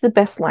 is this the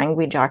best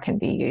language I can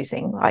be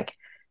using? Like,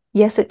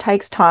 yes, it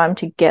takes time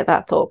to get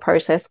that thought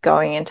process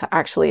going and to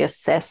actually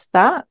assess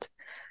that.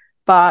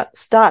 But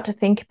start to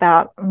think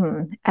about,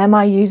 am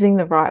I using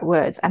the right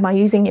words? Am I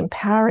using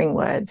empowering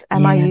words?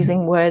 Am I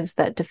using words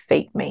that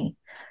defeat me?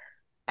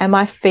 Am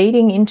I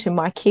feeding into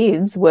my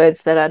kids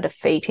words that are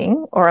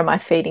defeating, or am I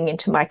feeding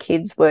into my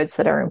kids words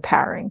that are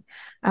empowering?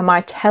 Am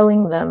I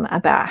telling them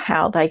about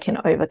how they can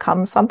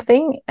overcome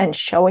something and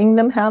showing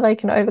them how they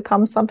can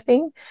overcome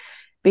something?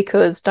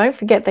 Because don't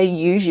forget, they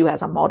use you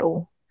as a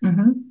model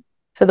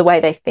for the way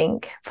they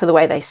think, for the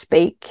way they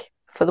speak,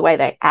 for the way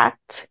they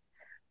act.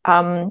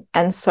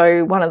 And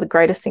so one of the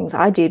greatest things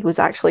I did was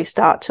actually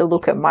start to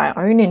look at my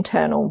own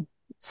internal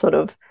sort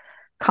of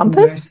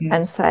compass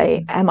and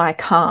say, am I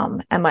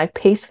calm? Am I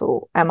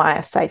peaceful? Am I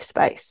a safe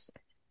space?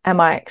 Am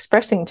I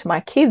expressing to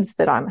my kids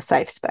that I'm a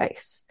safe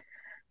space?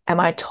 Am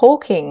I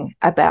talking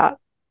about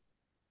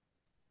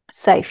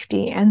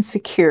safety and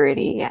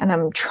security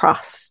and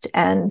trust?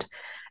 And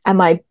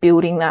am I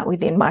building that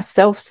within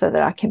myself so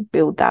that I can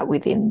build that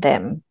within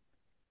them?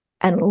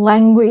 And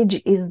language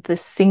is the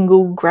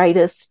single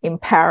greatest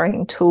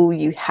empowering tool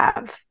you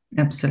have.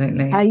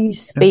 Absolutely. How you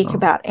speak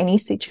about any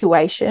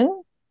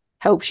situation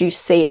helps you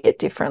see it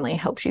differently,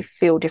 helps you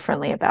feel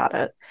differently about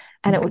it.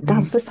 And it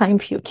does the same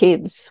for your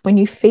kids. When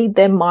you feed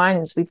their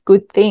minds with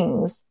good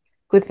things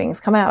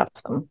come out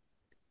of them.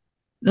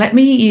 Let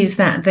me use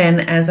that then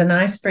as a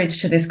nice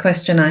bridge to this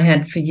question I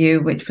had for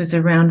you, which was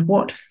around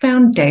what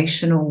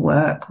foundational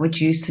work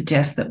would you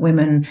suggest that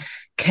women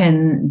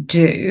can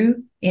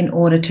do in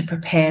order to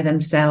prepare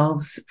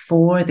themselves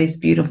for this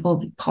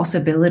beautiful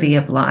possibility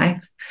of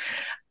life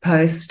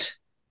post,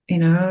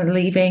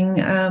 leaving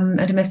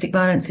a domestic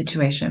violence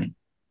situation?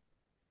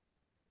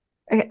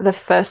 Okay, the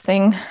first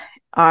thing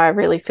I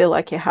really feel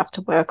like you have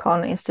to work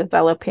on is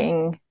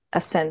developing a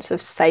sense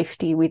of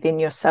safety within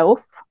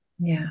yourself.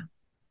 Yeah.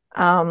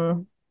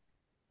 Um,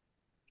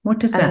 what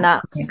does and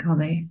that look like,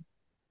 Holly?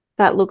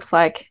 that looks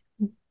like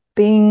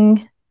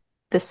being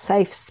the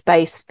safe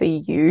space for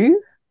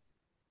you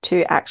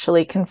to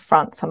actually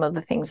confront some of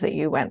the things that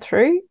you went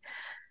through.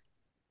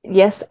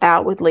 Yes,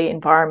 outwardly,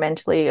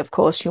 environmentally, of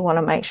course, you want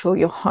to make sure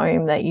your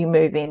home that you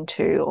move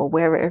into or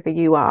wherever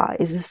you are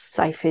is as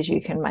safe as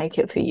you can make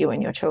it for you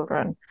and your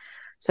children,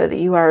 so that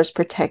you are as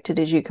protected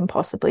as you can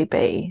possibly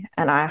be.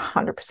 And I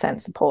 100%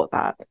 support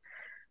that.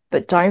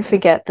 But don't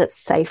forget that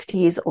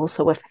safety is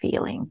also a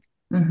feeling.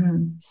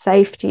 Mm-hmm.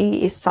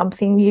 Safety is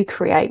something you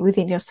create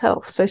within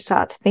yourself. So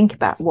start to think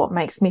about what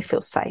makes me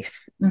feel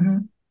safe. Mm-hmm.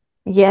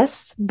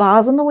 Yes,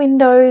 bars on the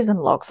windows and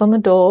locks on the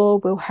door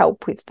will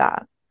help with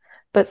that.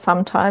 But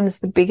sometimes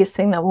the biggest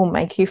thing that will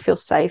make you feel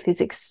safe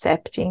is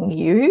accepting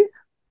you,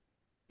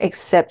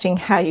 accepting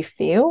how you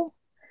feel,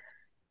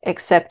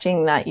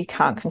 accepting that you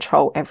can't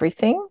control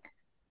everything,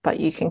 but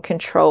you can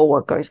control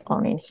what goes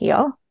on in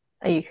here.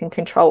 And you can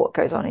control what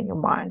goes on in your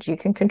mind. You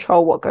can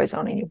control what goes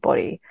on in your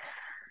body.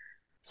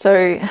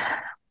 So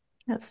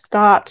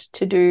start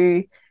to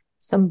do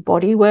some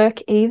body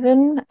work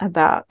even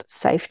about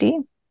safety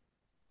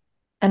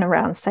and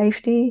around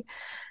safety.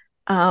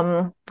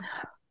 Trying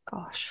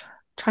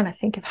to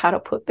think of how to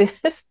put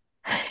this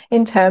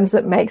in terms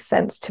that make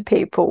sense to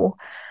people,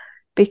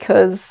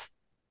 because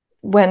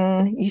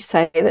when you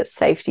say that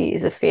safety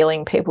is a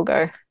feeling, people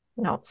go,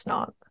 no, it's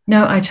not.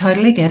 No, I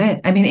totally get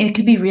it. I mean, it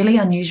could be really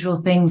unusual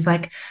things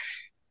like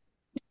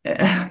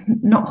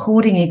not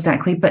hoarding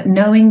exactly, but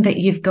knowing that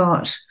you've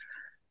got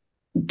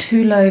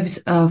 2 loaves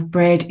of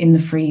bread in the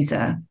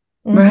freezer,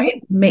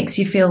 right? Makes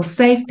you feel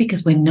safe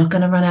because we're not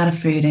going to run out of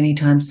food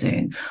anytime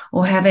soon.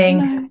 Or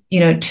having,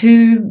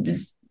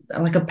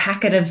 like a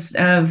packet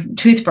of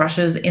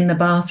toothbrushes in the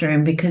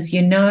bathroom because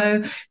you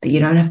know that you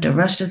don't have to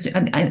rush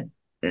to.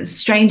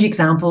 Strange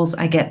examples,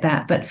 I get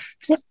that, but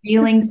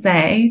feeling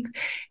safe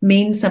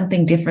means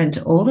something different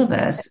to all of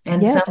us.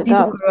 And yes, some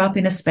people grew up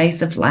in a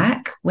space of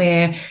lack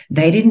where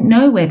they didn't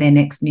know where their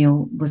next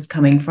meal was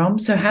coming from.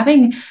 So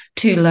having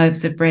 2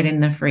 loaves of bread in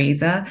the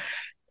freezer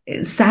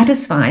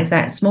satisfies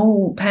that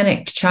small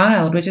panicked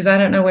child, which is, I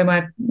don't know where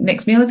my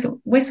next meal is.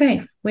 We're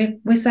safe. We're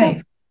safe.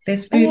 Yeah.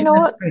 There's food. And you know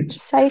what?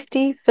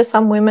 Safety for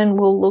some women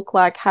will look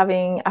like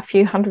having a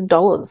few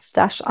 $100s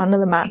stashed under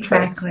the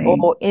mattress,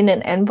 or in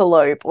an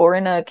envelope, or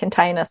in a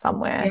container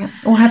somewhere. Yeah.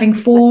 Or having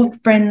 4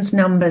 friends'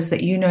 numbers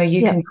that you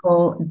can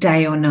call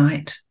day or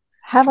night.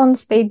 Have on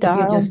speed dial. If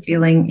you're just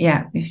feeling,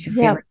 if you're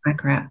feeling like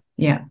crap.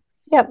 Yeah.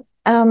 Yep.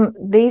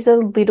 These are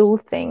little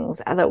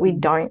things that we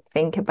don't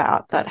think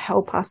about that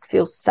help us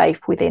feel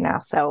safe within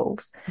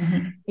ourselves.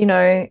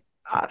 Mm-hmm.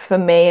 For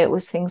me, it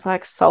was things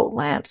like salt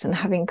lamps and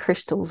having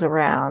crystals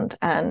around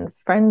and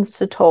friends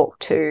to talk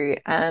to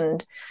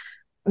and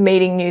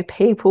meeting new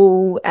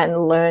people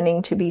and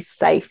learning to be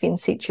safe in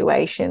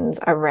situations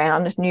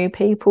around new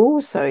people.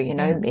 So,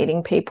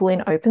 meeting people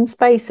in open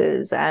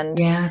spaces and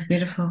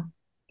beautiful.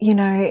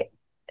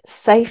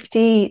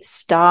 Safety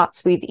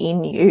starts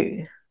within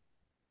you.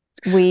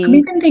 I'm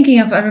even thinking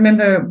of, I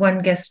remember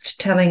one guest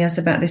telling us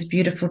about this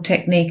beautiful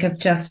technique of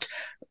just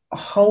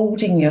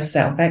holding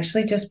yourself,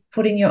 actually just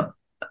putting your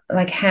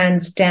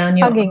hands down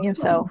your hugging arms.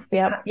 Yourself.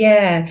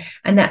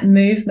 And that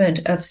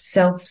movement of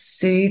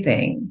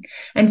self-soothing,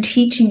 and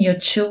teaching your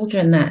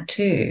children that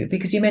too,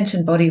 because you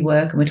mentioned body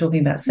work and we're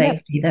talking about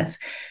safety.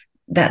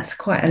 That's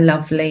quite a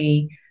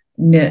lovely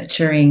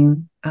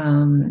nurturing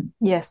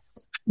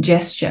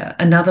gesture.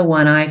 Another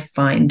one I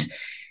find,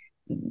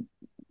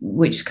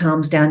 which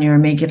calms down your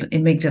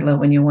amygdala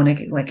when you want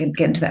to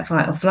get into that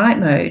fight or flight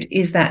mode,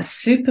 is that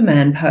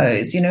Superman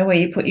pose, where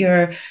you put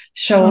your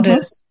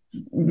shoulders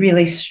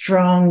really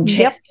strong,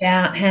 chest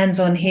out, hands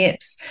on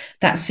hips.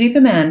 That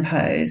Superman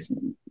pose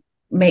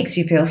makes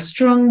you feel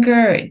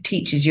stronger. It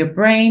teaches your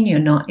brain you're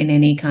not in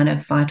any kind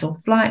of fight or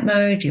flight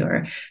mode.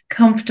 You're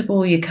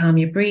comfortable. You calm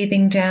your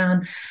breathing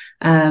down.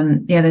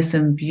 There's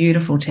some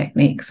beautiful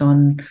techniques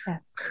on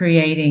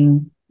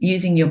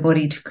using your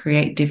body to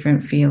create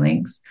different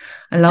feelings.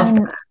 I love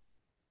that.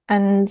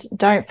 And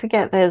don't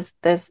forget, there's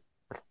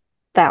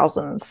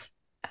thousands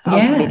of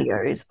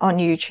videos on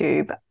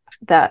YouTube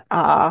that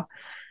are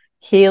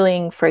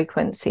healing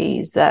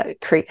frequencies that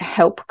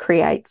help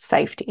create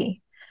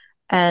safety.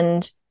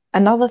 And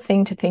another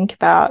thing to think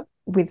about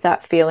with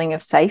that feeling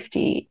of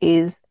safety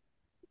is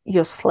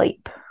your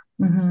sleep.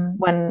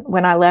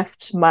 When I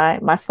left,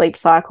 my sleep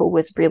cycle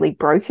was really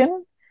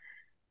broken,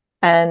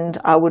 and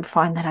I would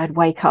find that I'd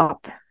wake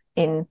up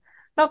in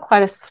not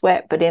quite a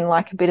sweat, but in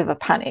like a bit of a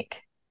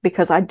panic,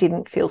 because I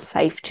didn't feel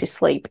safe to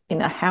sleep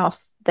in a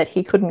house that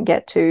he couldn't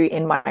get to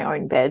in my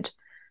own bed.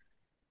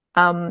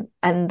 And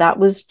that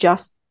was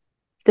just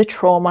the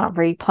trauma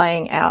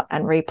replaying out.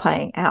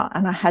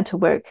 And I had to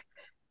work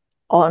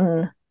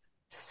on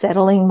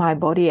settling my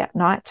body at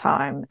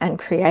nighttime and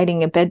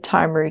creating a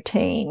bedtime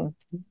routine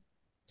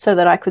so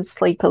that I could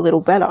sleep a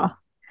little better.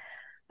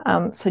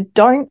 So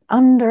don't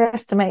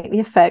underestimate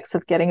the effects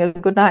of getting a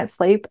good night's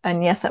sleep.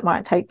 And yes, it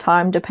might take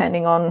time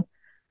depending on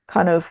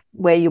kind of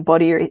where your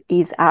body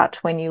is at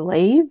when you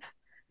leave,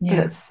 but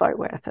it's so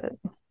worth it.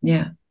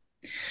 Yeah.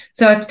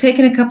 So I've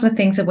taken a couple of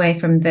things away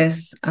from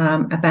this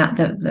about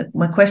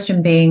my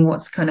question being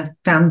what's kind of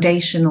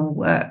foundational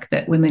work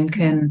that women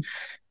can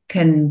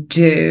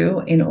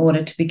do in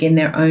order to begin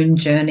their own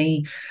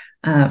journey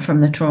from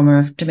the trauma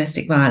of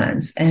domestic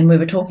violence. And we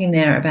were talking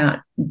there about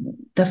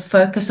the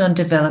focus on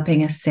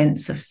developing a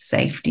sense of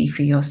safety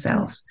for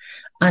yourself,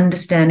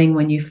 understanding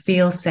when you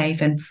feel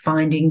safe and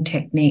finding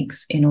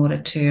techniques in order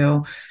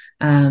to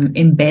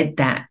embed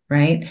that,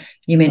 right?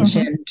 You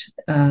mentioned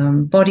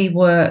body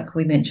work.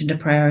 We mentioned a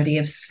priority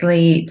of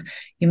sleep.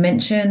 You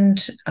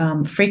mentioned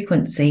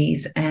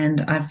frequencies,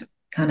 and I've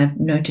kind of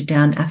noted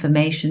down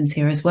affirmations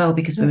here as well,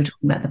 because we were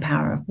talking about the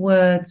power of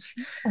words.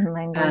 And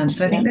language.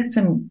 So I think there's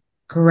some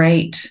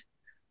great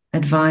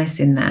advice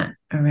in that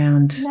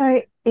around.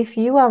 If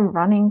you are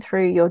running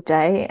through your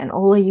day and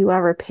all you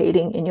are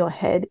repeating in your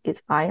head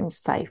is, I am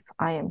safe,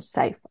 I am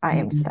safe, I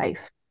am safe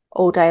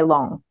all day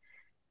long,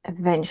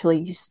 eventually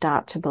you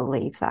start to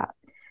believe that.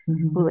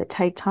 Will it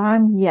take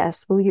time?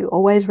 Yes. Will you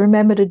always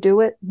remember to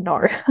do it?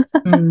 No.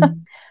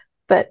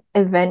 But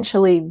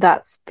eventually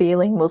that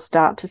feeling will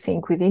start to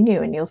sink within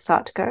you and you'll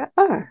start to go,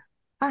 oh,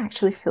 I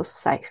actually feel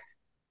safe.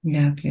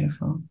 Yeah,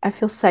 beautiful. I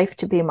feel safe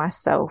to be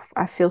myself.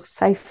 I feel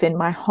safe in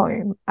my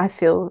home. I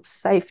feel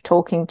safe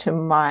talking to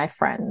my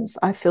friends.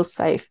 I feel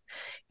safe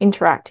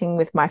interacting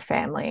with my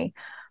family.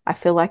 I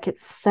feel like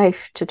it's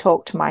safe to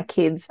talk to my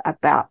kids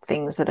about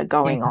things that are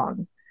going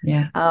on.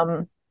 Yeah.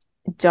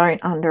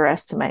 Don't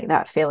underestimate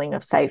that feeling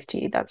of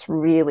safety. That's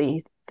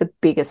really the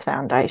biggest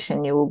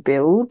foundation you will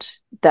build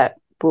that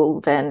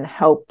will then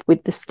help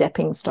with the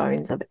stepping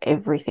stones of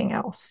everything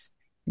else.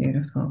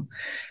 Beautiful.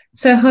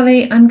 So,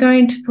 Holly, I'm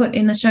going to put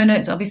in the show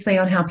notes, obviously,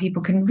 on how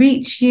people can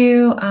reach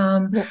you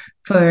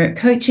for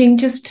coaching.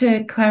 Just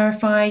to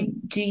clarify,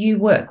 do you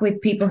work with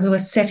people who are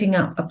setting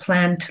up a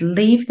plan to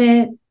leave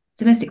their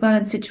domestic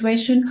violence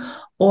situation,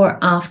 or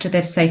after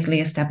they've safely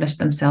established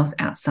themselves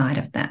outside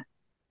of that?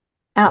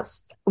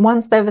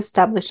 Once they've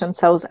established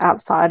themselves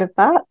outside of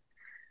that,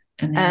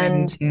 and they're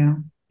ready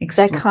to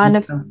they kind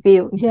of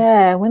feel,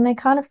 when they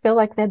kind of feel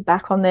like they're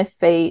back on their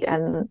feet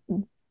and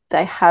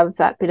they have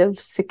that bit of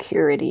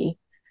security.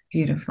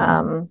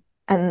 Beautiful.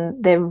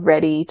 And they're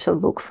ready to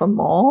look for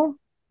more.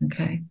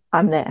 Okay.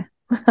 I'm there.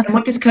 And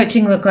what does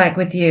coaching look like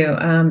with you?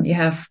 You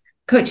have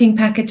coaching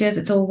packages.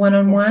 It's all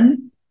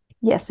one-on-one?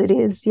 Yes, it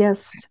is.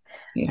 Yes.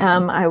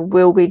 I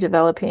will be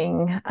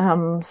developing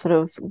sort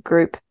of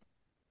group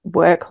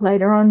work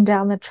later on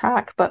down the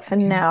track. But for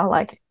now,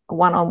 like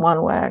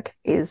one-on-one work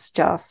is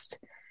just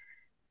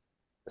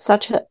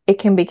it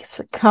can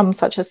become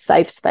such a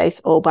safe space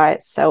all by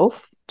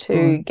itself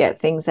to get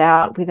things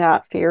out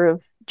without fear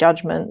of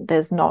judgment.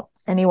 There's not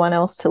anyone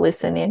else to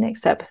listen in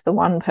except the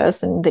one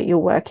person that you're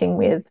working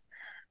with.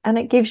 And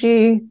it gives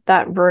you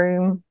that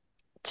room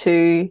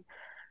to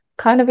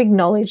kind of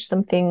acknowledge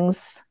some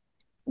things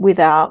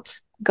without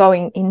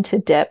going into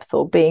depth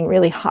or being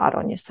really hard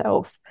on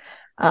yourself.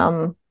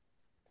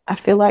 I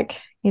feel like,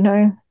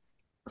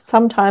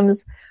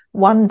 sometimes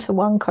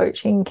one-to-one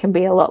coaching can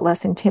be a lot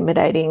less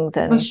intimidating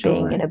than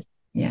being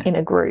in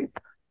a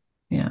group.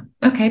 Yeah.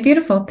 Okay,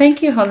 beautiful.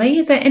 Thank you, Holly.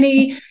 Is there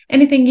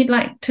anything you'd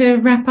like to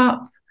wrap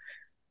up?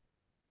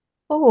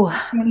 Oh,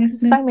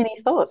 so many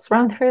thoughts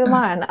run through the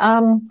mind.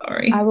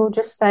 Sorry. I will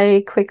just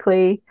say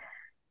quickly,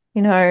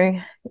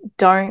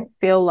 don't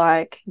feel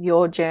like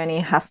your journey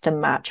has to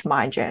match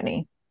my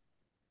journey.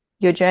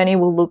 Your journey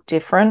will look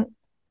different.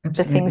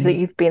 Absolutely. The things that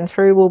you've been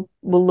through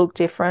will look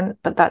different,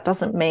 but that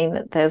doesn't mean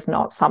that there's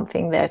not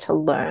something there to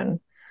learn.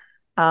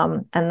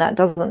 And that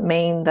doesn't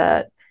mean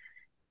that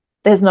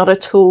there's not a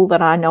tool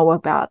that I know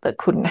about that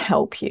couldn't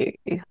help you.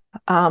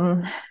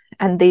 And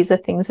these are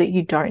things that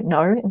you don't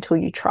know until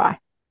you try.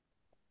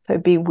 So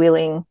be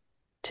willing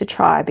to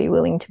try, be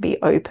willing to be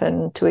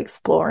open to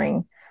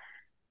exploring,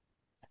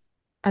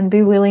 and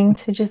be willing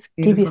to just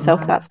give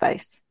yourself that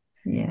space.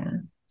 Yeah.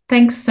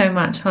 Thanks so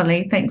much,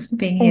 Holly. Thanks for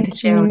being here to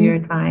share all your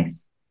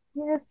advice.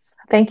 Yes.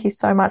 Thank you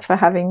so much for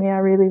having me. I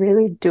really,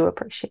 really do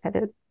appreciate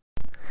it.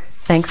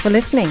 Thanks for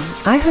listening.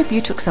 I hope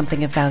you took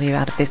something of value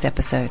out of this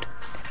episode.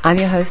 I'm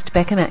your host,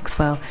 Becca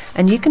Maxwell,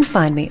 and you can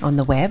find me on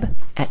the web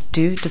at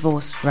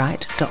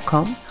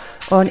dodivorceright.com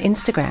or on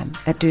Instagram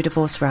at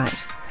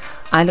dodivorceright.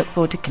 I look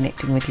forward to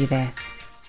connecting with you there.